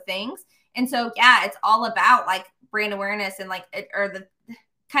clicking the things. And so, yeah, it's all about like brand awareness and like, or the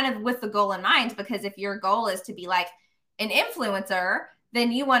kind of with the goal in mind, because if your goal is to be like an influencer,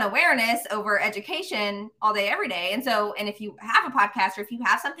 then you want awareness over education all day, every day. And so, and if you have a podcast or if you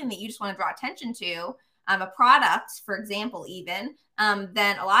have something that you just want to draw attention to, a product, for example, even,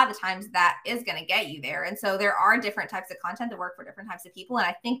 then a lot of the times that is going to get you there. And so there are different types of content that work for different types of people. And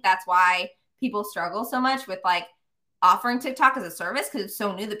I think that's why people struggle so much with like offering TikTok as a service because it's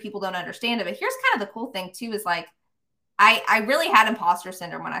so new that people don't understand it. But here's kind of the cool thing too, is like, I really had imposter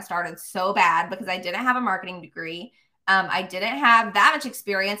syndrome when I started so bad because I didn't have a marketing degree. I didn't have that much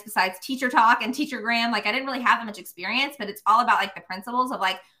experience besides Teacher Talk and TeacherGram. Like I didn't really have that much experience, but it's all about like the principles of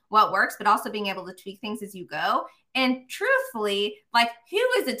like what works, but also being able to tweak things as you go. And truthfully, like who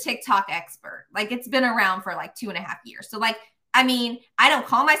is a TikTok expert? Like it's been around for like 2.5 years. So like, I mean, I don't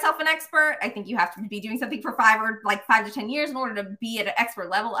call myself an expert. I think you have to be doing something for 5 to 10 years in order to be at an expert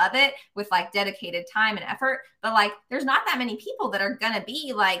level of it with like dedicated time and effort. But like, there's not that many people that are going to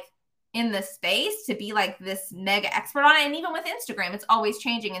be like in the space to be like this mega expert on it. And even with Instagram, it's always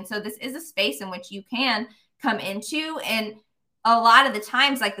changing. And so this is a space in which you can come into, and a lot of the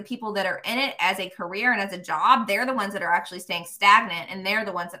times, like the people that are in it as a career and as a job, they're the ones that are actually staying stagnant, and they're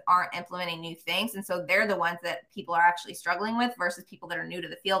the ones that aren't implementing new things. And so they're the ones that people are actually struggling with versus people that are new to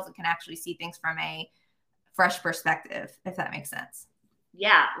the field and can actually see things from a fresh perspective, if that makes sense.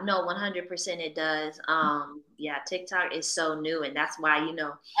 Yeah, no, 100% it does. Yeah, TikTok is so new, and that's why, you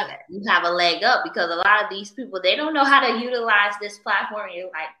have a leg up, because a lot of these people, they don't know how to utilize this platform. You're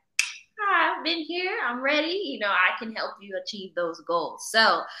like, hi, I've been here, I'm ready. I can help you achieve those goals.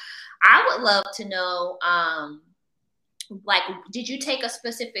 So I would love to know, like, did you take a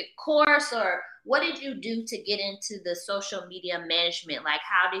specific course, or what did you do to get into the social media management? Like,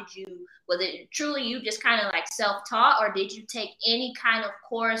 was it truly you just kind of like self-taught, or did you take any kind of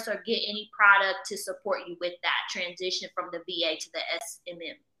course or get any product to support you with that transition from the VA to the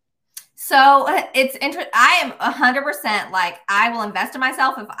SMM? So it's interesting. I am 100% like, I will invest in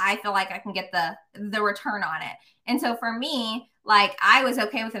myself if I feel like I can get the return on it. And so for me, like I was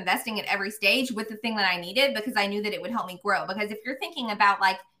okay with investing at every stage with the thing that I needed, because I knew that it would help me grow. Because if you're thinking about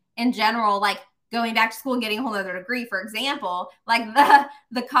like in general, like going back to school and getting a whole other degree, for example, like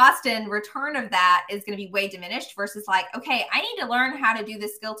the cost and return of that is going to be way diminished versus like, okay, I need to learn how to do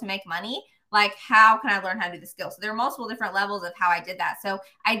this skill to make money. Like, how can I learn how to do the skill? So there are multiple different levels of how I did that. So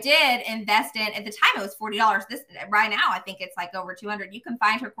I did invest in, at the time it was $40. Right now, I think it's like over $200. You can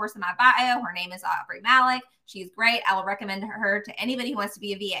find her course in my bio. Her name is Aubrey Malik. She's great. I will recommend her to anybody who wants to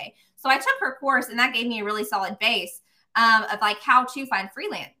be a VA. So I took her course, and that gave me a really solid base of like how to find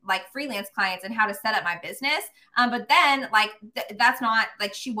freelance clients and how to set up my business. But then like, that's not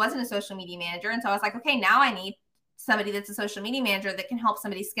like, she wasn't a social media manager. And so I was like, okay, now I need somebody that's a social media manager that can help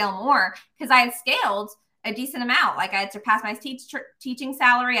somebody scale more, because I had scaled a decent amount. Like I had surpassed my teaching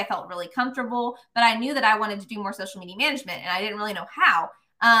salary. I felt really comfortable, but I knew that I wanted to do more social media management, and I didn't really know how.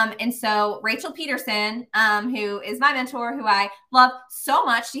 And so Rachel Peterson, who is my mentor, who I love so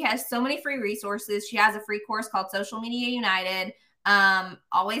much, she has so many free resources. She has a free course called Social Media United.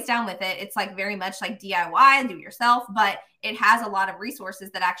 Always down with it. It's like very much like DIY, do it yourself, but it has a lot of resources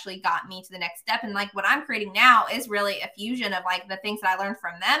that actually got me to the next step. And like what I'm creating now is really a fusion of like the things that I learned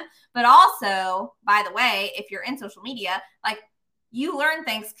from them. But also, by the way, if you're in social media, like you learn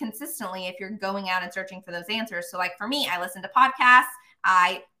things consistently if you're going out and searching for those answers. So like for me, I listen to podcasts.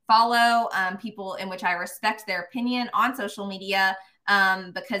 I follow people in which I respect their opinion on social media,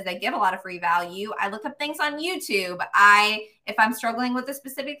 because they give a lot of free value. I look up things on YouTube. If I'm struggling with a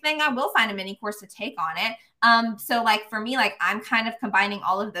specific thing, I will find a mini course to take on it. So like for me, like I'm kind of combining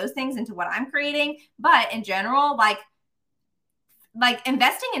all of those things into what I'm creating. But in general, like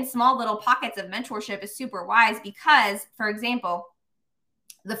investing in small little pockets of mentorship is super wise, because, for example,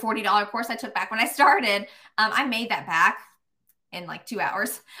 the $40 course I took back when I started, I made that back in like 2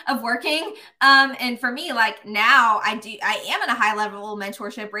 hours of working. And for me, like now I am in a high level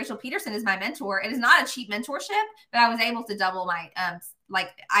mentorship. Rachel Peterson is my mentor. It is not a cheap mentorship, but I was able to double my,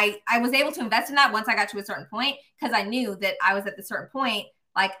 I was able to invest in that once I got to a certain point, because I knew that I was at the certain point,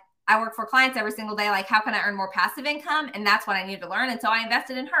 like I work for clients every single day. Like, how can I earn more passive income? And that's what I needed to learn. And so I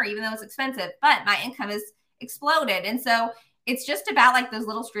invested in her, even though it's expensive, but my income has exploded. And so it's just about like those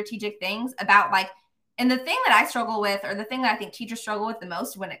little strategic things about like, and the thing that I struggle with, or the thing that I think teachers struggle with the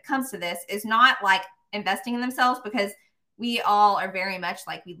most when it comes to this, is not like investing in themselves, because we all are very much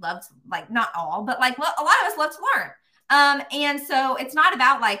like, we love to, like, not all, but like, well, a lot of us love to learn. And so it's not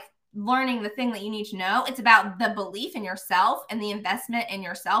about like learning the thing that you need to know. It's about the belief in yourself and the investment in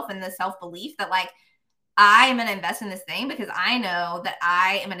yourself and the self-belief that like, I am going to invest in this thing because I know that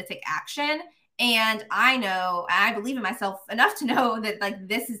I am going to take action. And I believe in myself enough to know that like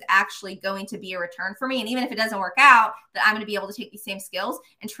this is actually going to be a return for me. And even if it doesn't work out, that I'm going to be able to take these same skills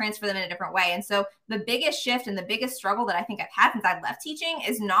and transfer them in a different way. And so the biggest shift and the biggest struggle that I think I've had since I left teaching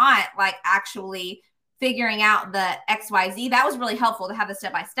is not like actually figuring out the XYZ. That was really helpful to have the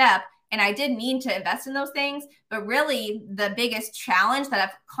step-by-step. And I did mean to invest in those things, but really the biggest challenge that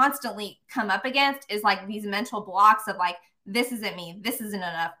I've constantly come up against is like these mental blocks of like, this isn't me. This isn't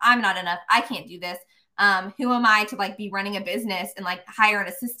enough. I'm not enough. I can't do this. Who am I to like be running a business and like hire an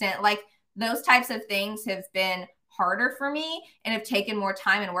assistant? Like those types of things have been harder for me and have taken more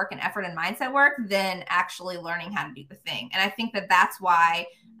time and work and effort and mindset work than actually learning how to do the thing. And I think that that's why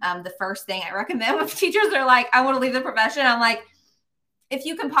the first thing I recommend when teachers are like, I want to leave the profession, I'm like, if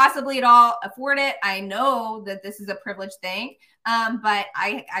you can possibly at all afford it, I know that this is a privileged thing. But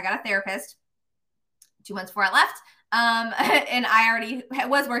I got a therapist 2 months before I left. And I already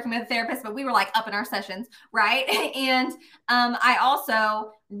was working with a therapist, but we were like up in our sessions, right? And I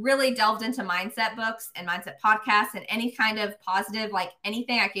also really delved into mindset books and mindset podcasts and any kind of positive, like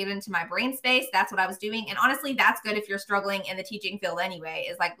anything I gave into my brain space. That's what I was doing. And honestly, that's good if you're struggling in the teaching field anyway,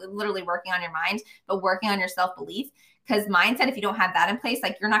 is like literally working on your mind, but working on your self-belief. Because mindset, if you don't have that in place,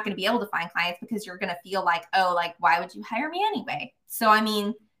 like you're not going to be able to find clients because you're going to feel like, oh, like, why would you hire me anyway? So, I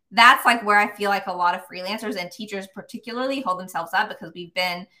mean, that's like where I feel like a lot of freelancers and teachers particularly hold themselves up, because we've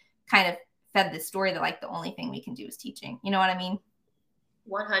been kind of fed this story that like the only thing we can do is teaching. You know what I mean?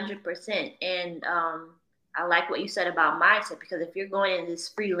 100%. And I like what you said about mindset, because if you're going in this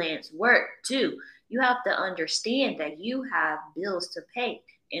freelance work too, you have to understand that you have bills to pay.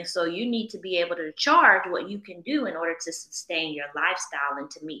 And so you need to be able to charge what you can do in order to sustain your lifestyle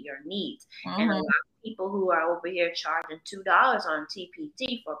and to meet your needs. And a lot of people who are over here charging $2 on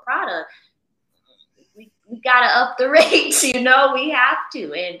TPT for product, we got to up the rates, we have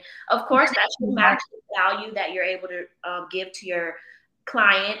to. And of course, that should match the value that you're able to give to your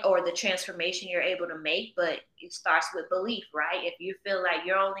client or the transformation you're able to make. But it starts with belief, right? If you feel like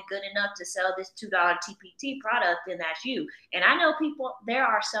you're only good enough to sell this $2 TPT product, then that's you. And I know there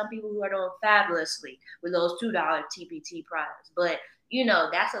are some people who are doing fabulously with those $2 TPT products, but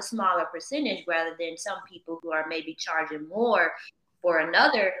that's a smaller percentage rather than some people who are maybe charging more for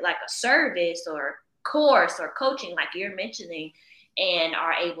another, like a service or course or coaching like you're mentioning, and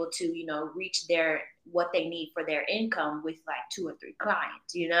are able to reach what they need for their income with like 2 or 3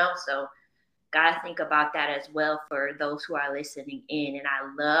 clients. So gotta think about that as well for those who are listening in. And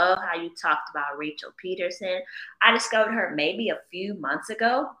I love how you talked about Rachel Peterson. I discovered her maybe a few months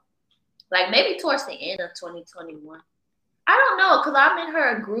ago, like maybe towards the end of 2021. I don't know, because I'm in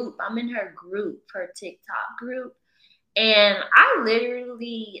her group, her TikTok group. And I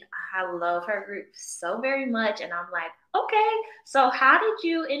love her group so very much. And I'm like, okay, so how did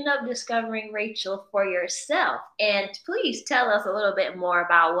you end up discovering Rachel for yourself? And please tell us a little bit more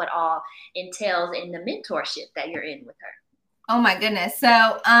about what all entails in the mentorship that you're in with her. Oh my goodness.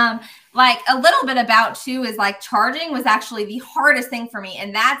 So, like a little bit about too is like charging was actually the hardest thing for me.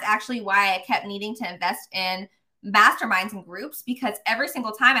 And that's actually why I kept needing to invest in masterminds and groups, because every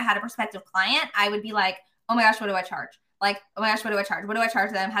single time I had a prospective client, I would be like, oh my gosh, what do I charge? Like, oh my gosh, what do I charge? What do I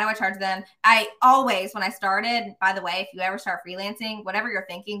charge them? How do I charge them? I always, when I started, by the way, if you ever start freelancing, whatever you're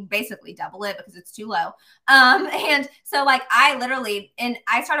thinking, basically double it because it's too low. And so like I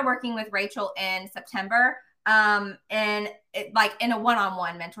started working with Rachel in September. And like in a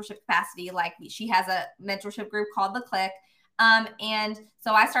one-on-one mentorship capacity, like she has a mentorship group called The Click. And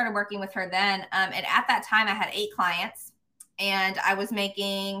so I started working with her then. And at that time I had 8 clients and I was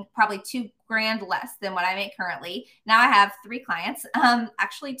making probably $2,000 less than what I make currently. Now I have 3 clients,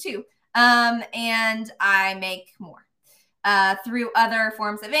 actually 2. And I make more, through other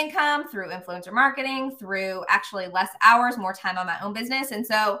forms of income, through influencer marketing, through actually less hours, more time on my own business. And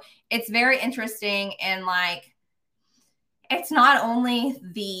so it's very interesting. And like, it's not only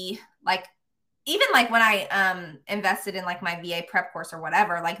the, like, even like when I invested in like my VA prep course or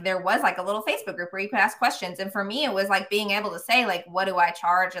whatever, like there was like a little Facebook group where you could ask questions. And for me, it was like being able to say like, what do I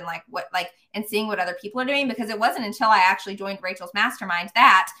charge? And like what, like, and seeing what other people are doing, because it wasn't until I actually joined Rachel's mastermind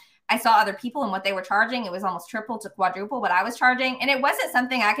that I saw other people and what they were charging. It was almost triple to quadruple what I was charging. And it wasn't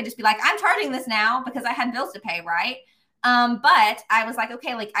something I could just be like, I'm charging this now because I had bills to pay. Right. But I was like,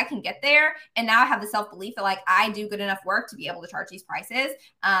 okay, like I can get there. And now I have the self-belief that like I do good enough work to be able to charge these prices.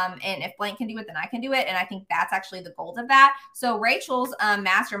 And if Blank can do it, then I can do it. And I think that's actually the goal of that. So Rachel's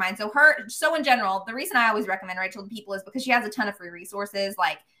mastermind. So in general, the reason I always recommend Rachel to people is because she has a ton of free resources.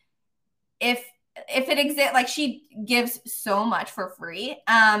 Like if it exists, like she gives so much for free.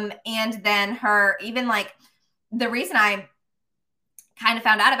 And then even like the reason I kind of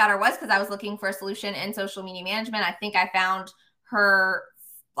found out about her was because I was looking for a solution in social media management. I think I found her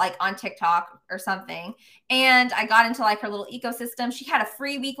like on TikTok or something. And I got into like her little ecosystem. She had a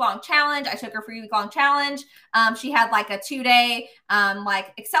free week-long challenge. I took her free week-long challenge. She had like a 2-day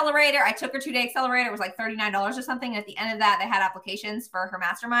like accelerator. I took her 2-day accelerator. It was like $39 or something. And at the end of that, they had applications for her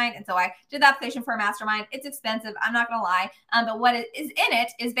mastermind. And so I did the application for her mastermind. It's expensive, I'm not gonna lie. But what is in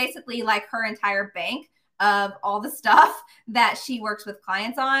it is basically like her entire bank of all the stuff that she works with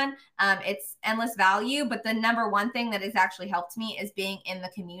clients on. It's endless value, but the number one thing that has actually helped me is being in the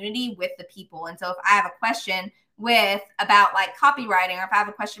community with the people. And so if I have a question about like copywriting, or if I have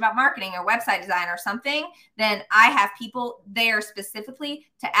a question about marketing or website design or something, then I have people there specifically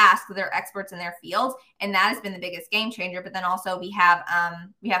to ask. They're experts in their field. And that has been the biggest game changer. But then also we have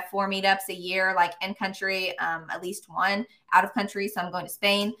 4 meetups a year, like in country, at least one out of country. So I'm going to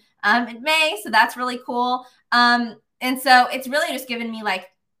Spain in May. So that's really cool. And so it's really just given me like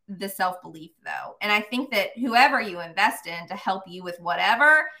the self-belief though. And I think that whoever you invest in to help you with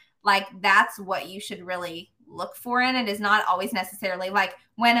whatever, like that's what you should really look for in it. Is not always necessarily like,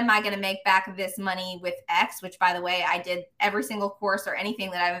 when am I going to make back this money with X, which by the way, I did every single course or anything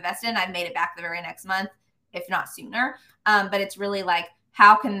that I've invested in, I've made it back the very next month, if not sooner. But it's really like,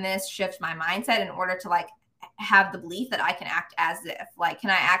 how can this shift my mindset in order to like have the belief that I can act as if, like,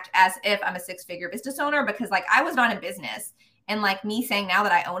 can I act as if I'm a 6-figure business owner? Because like I was not in business. And like me saying now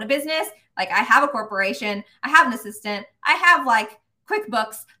that I own a business, like I have a corporation, I have an assistant, I have like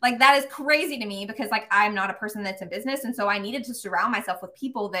QuickBooks, like that is crazy to me because like I'm not a person that's in business. And so I needed to surround myself with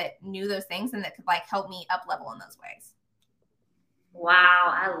people that knew those things and that could like help me up level in those ways. Wow,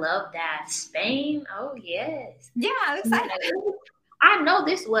 I love that. Spain, oh yes. Yeah, I'm excited. I know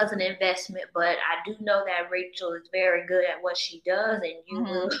this was an investment, but I do know that Rachel is very good at what she does, and you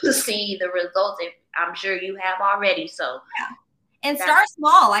will see the results. And I'm sure you have already. So yeah, and start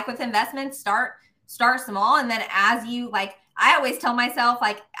small. Like with investments, start small, and then as you like, I always tell myself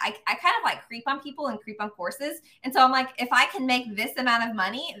like I kind of like creep on people and creep on courses, and so I'm like, if I can make this amount of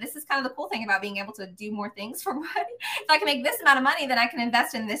money, this is kind of the cool thing about being able to do more things for money. If I can make this amount of money, then I can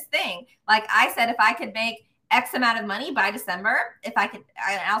invest in this thing. Like I said, if I could make X amount of money by December,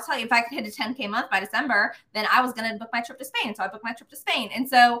 I'll tell you, if I could hit a 10K month by December, then I was going to book my trip to Spain. So I booked my trip to Spain. And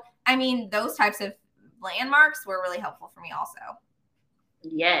so, I mean, those types of landmarks were really helpful for me also.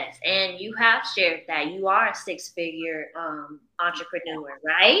 Yes. And you have shared that you are a 6-figure entrepreneur,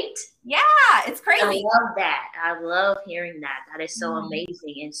 right? Yeah, it's crazy. I love that. I love hearing that. That is so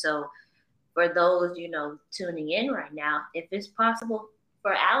amazing. And so for those, tuning in right now, if it's possible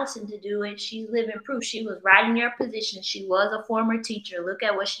for Allison to do it, she's living proof. She was right in your position. She was a former teacher. Look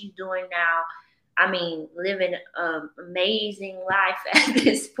at what she's doing now. I mean, living an amazing life at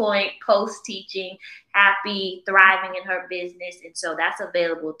this point, post-teaching, happy, thriving in her business. And so that's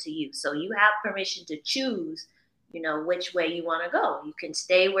available to you. So you have permission to choose, which way you want to go. You can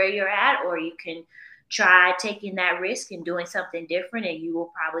stay where you're at, or you can try taking that risk and doing something different, and you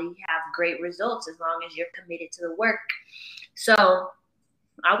will probably have great results as long as you're committed to the work. So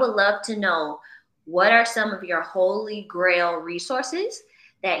I would love to know, what are some of your holy grail resources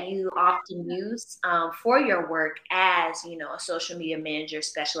that you often use for your work as, a social media manager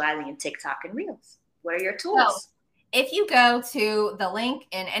specializing in TikTok and Reels? What are your tools? So, if you go to the link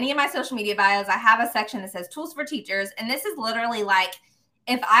in any of my social media bios, I have a section that says tools for teachers. And this is literally like,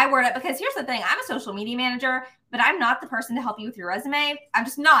 if I were to, because here's the thing, I'm a social media manager, but I'm not the person to help you with your resume. I'm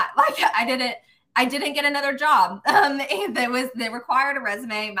just not. Like I didn't get another job that required a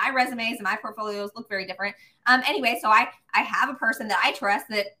resume. My resumes and my portfolios look very different. Anyway, so I have a person that I trust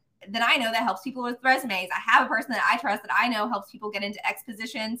that I know that helps people with resumes. I have a person that I trust that I know helps people get into X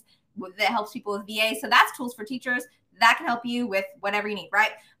positions, that helps people with VA. So that's tools for teachers. That can help you with whatever you need,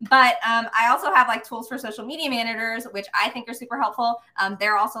 right? But I also have like tools for social media managers, which I think are super helpful.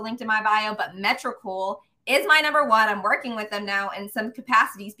 They're also linked in my bio, but Metricool is my number one. I'm working with them now in some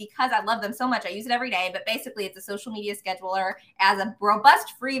capacities because I love them so much. I use it every day, but basically it's a social media scheduler as a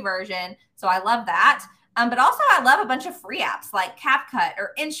robust free version. So I love that. But also I love a bunch of free apps like CapCut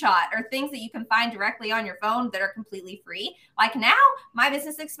or InShot or things that you can find directly on your phone that are completely free. Like now my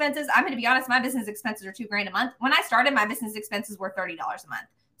business expenses, I'm going to be honest, my business expenses are $2,000 a month. When I started, my business expenses were $30 a month.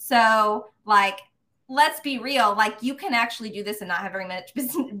 So like, let's be real, like you can actually do this and not have very much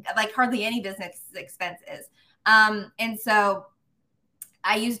business, like hardly any business expenses. And so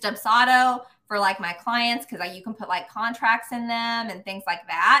I use Dubsado for like my clients because you can put like contracts in them and things like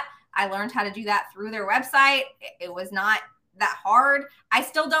that. I learned how to do that through their website. It was not that hard. I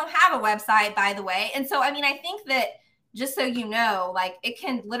still don't have a website, by the way. And so, I mean, I think that just so you know, like it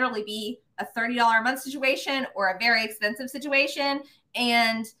can literally be a $30 a month situation or a very expensive situation.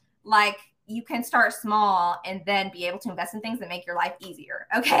 And like, you can start small and then be able to invest in things that make your life easier.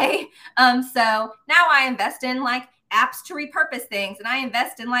 Okay. So now I invest in like apps to repurpose things, and I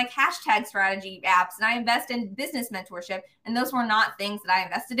invest in like hashtag strategy apps, and I invest in business mentorship. And those were not things that I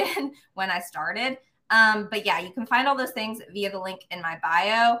invested in when I started. But yeah, you can find all those things via the link in my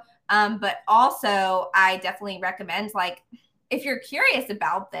bio. But also I definitely recommend, like, if you're curious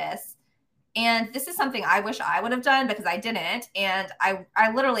about this, and this is something I wish I would have done because I didn't. And I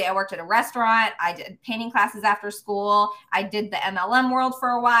worked at a restaurant. I did painting classes after school. I did the MLM world for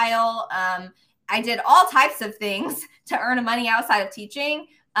a while. I did all types of things to earn money outside of teaching.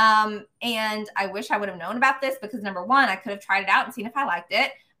 And I wish I would have known about this because, number one, I could have tried it out and seen if I liked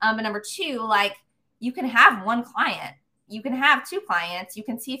it. But number two, like, you can have one client. You can have 2 clients. You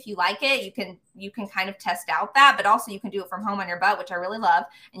can see if you like it. You can kind of test out that, but also you can do it from home on your butt, which I really love.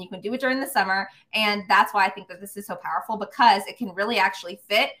 And you can do it during the summer. And that's why I think that this is so powerful, because it can really actually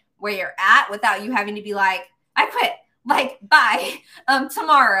fit where you're at without you having to be like, I quit, like, bye,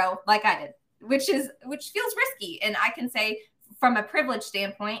 tomorrow, like I did, which feels risky. And I can say from a privilege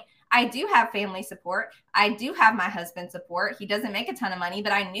standpoint, I do have family support. I do have my husband's support. He doesn't make a ton of money,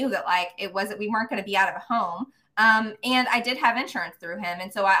 but I knew that, like, we weren't going to be out of a home. And I did have insurance through him.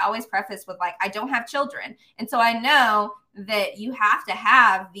 And so I always preface with, like, I don't have children. And so I know that you have to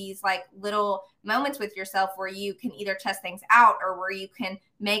have these like little moments with yourself where you can either test things out or where you can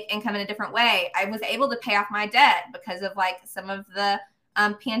make income in a different way. I was able to pay off my debt because of like some of the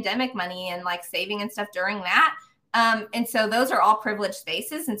pandemic money and like saving and stuff during that. And so those are all privileged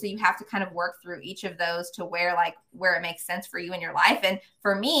spaces. And so you have to kind of work through each of those to where it makes sense for you in your life. And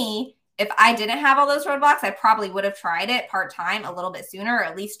for me, if I didn't have all those roadblocks, I probably would have tried it part-time a little bit sooner, or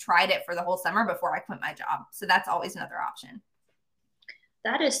at least tried it for the whole summer before I quit my job. So that's always another option.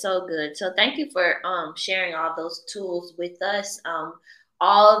 That is so good. So thank you for sharing all those tools with us.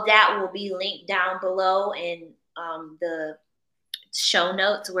 All of that will be linked down below in the show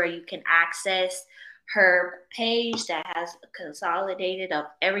notes, where you can access her page that has consolidated of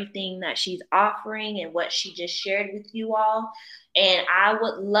everything that she's offering and what she just shared with you all. And I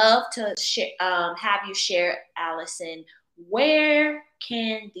would love to have you share, Allison, where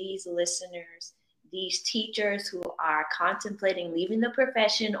can these listeners, these teachers who are contemplating leaving the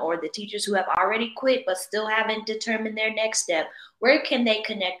profession, or the teachers who have already quit but still haven't determined their next step, where can they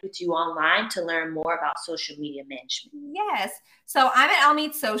connect with you online to learn more about social media management? Yes. So I'm at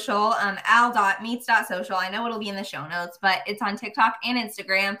Al Social, al.meets.social. I know it'll be in the show notes, but it's on TikTok and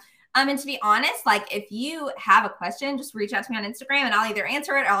Instagram. And to be honest, like, if you have a question, just reach out to me on Instagram and I'll either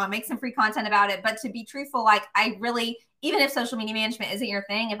answer it or I'll make some free content about it. But to be truthful, like, I really, even if social media management isn't your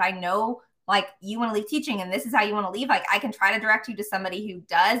thing, if I know like you want to leave teaching and this is how you want to leave, like, I can try to direct you to somebody who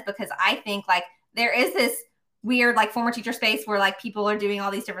does, because I think like there is this weird like former teacher space where like people are doing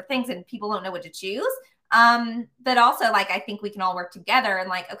all these different things and people don't know what to choose. But also, like, I think we can all work together and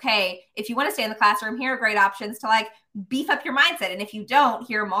like, okay, if you want to stay in the classroom, here are great options to like beef up your mindset. And if you don't,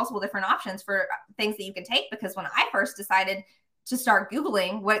 here are multiple different options for things that you can take. Because when I first decided to start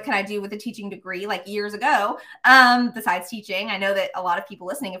Googling what can I do with a teaching degree, like years ago, besides teaching, I know that a lot of people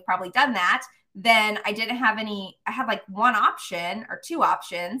listening have probably done that. Then I didn't have any, I had like one option or 2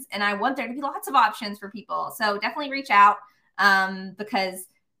 options, and I want there to be lots of options for people. So definitely reach out, because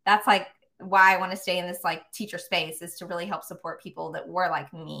that's like why I want to stay in this like teacher space, is to really help support people that were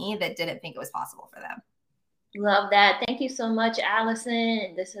like me, that didn't think it was possible for them. Love that. Thank you so much,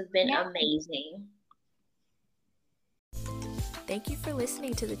 Allison. This has been amazing. Thank you for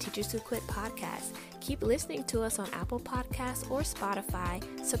listening to the Teachers Who Quit podcast. Keep listening to us on Apple Podcasts or Spotify.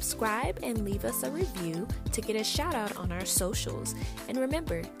 Subscribe and leave us a review to get a shout out on our socials. And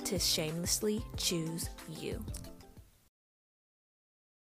remember to shamelessly choose you.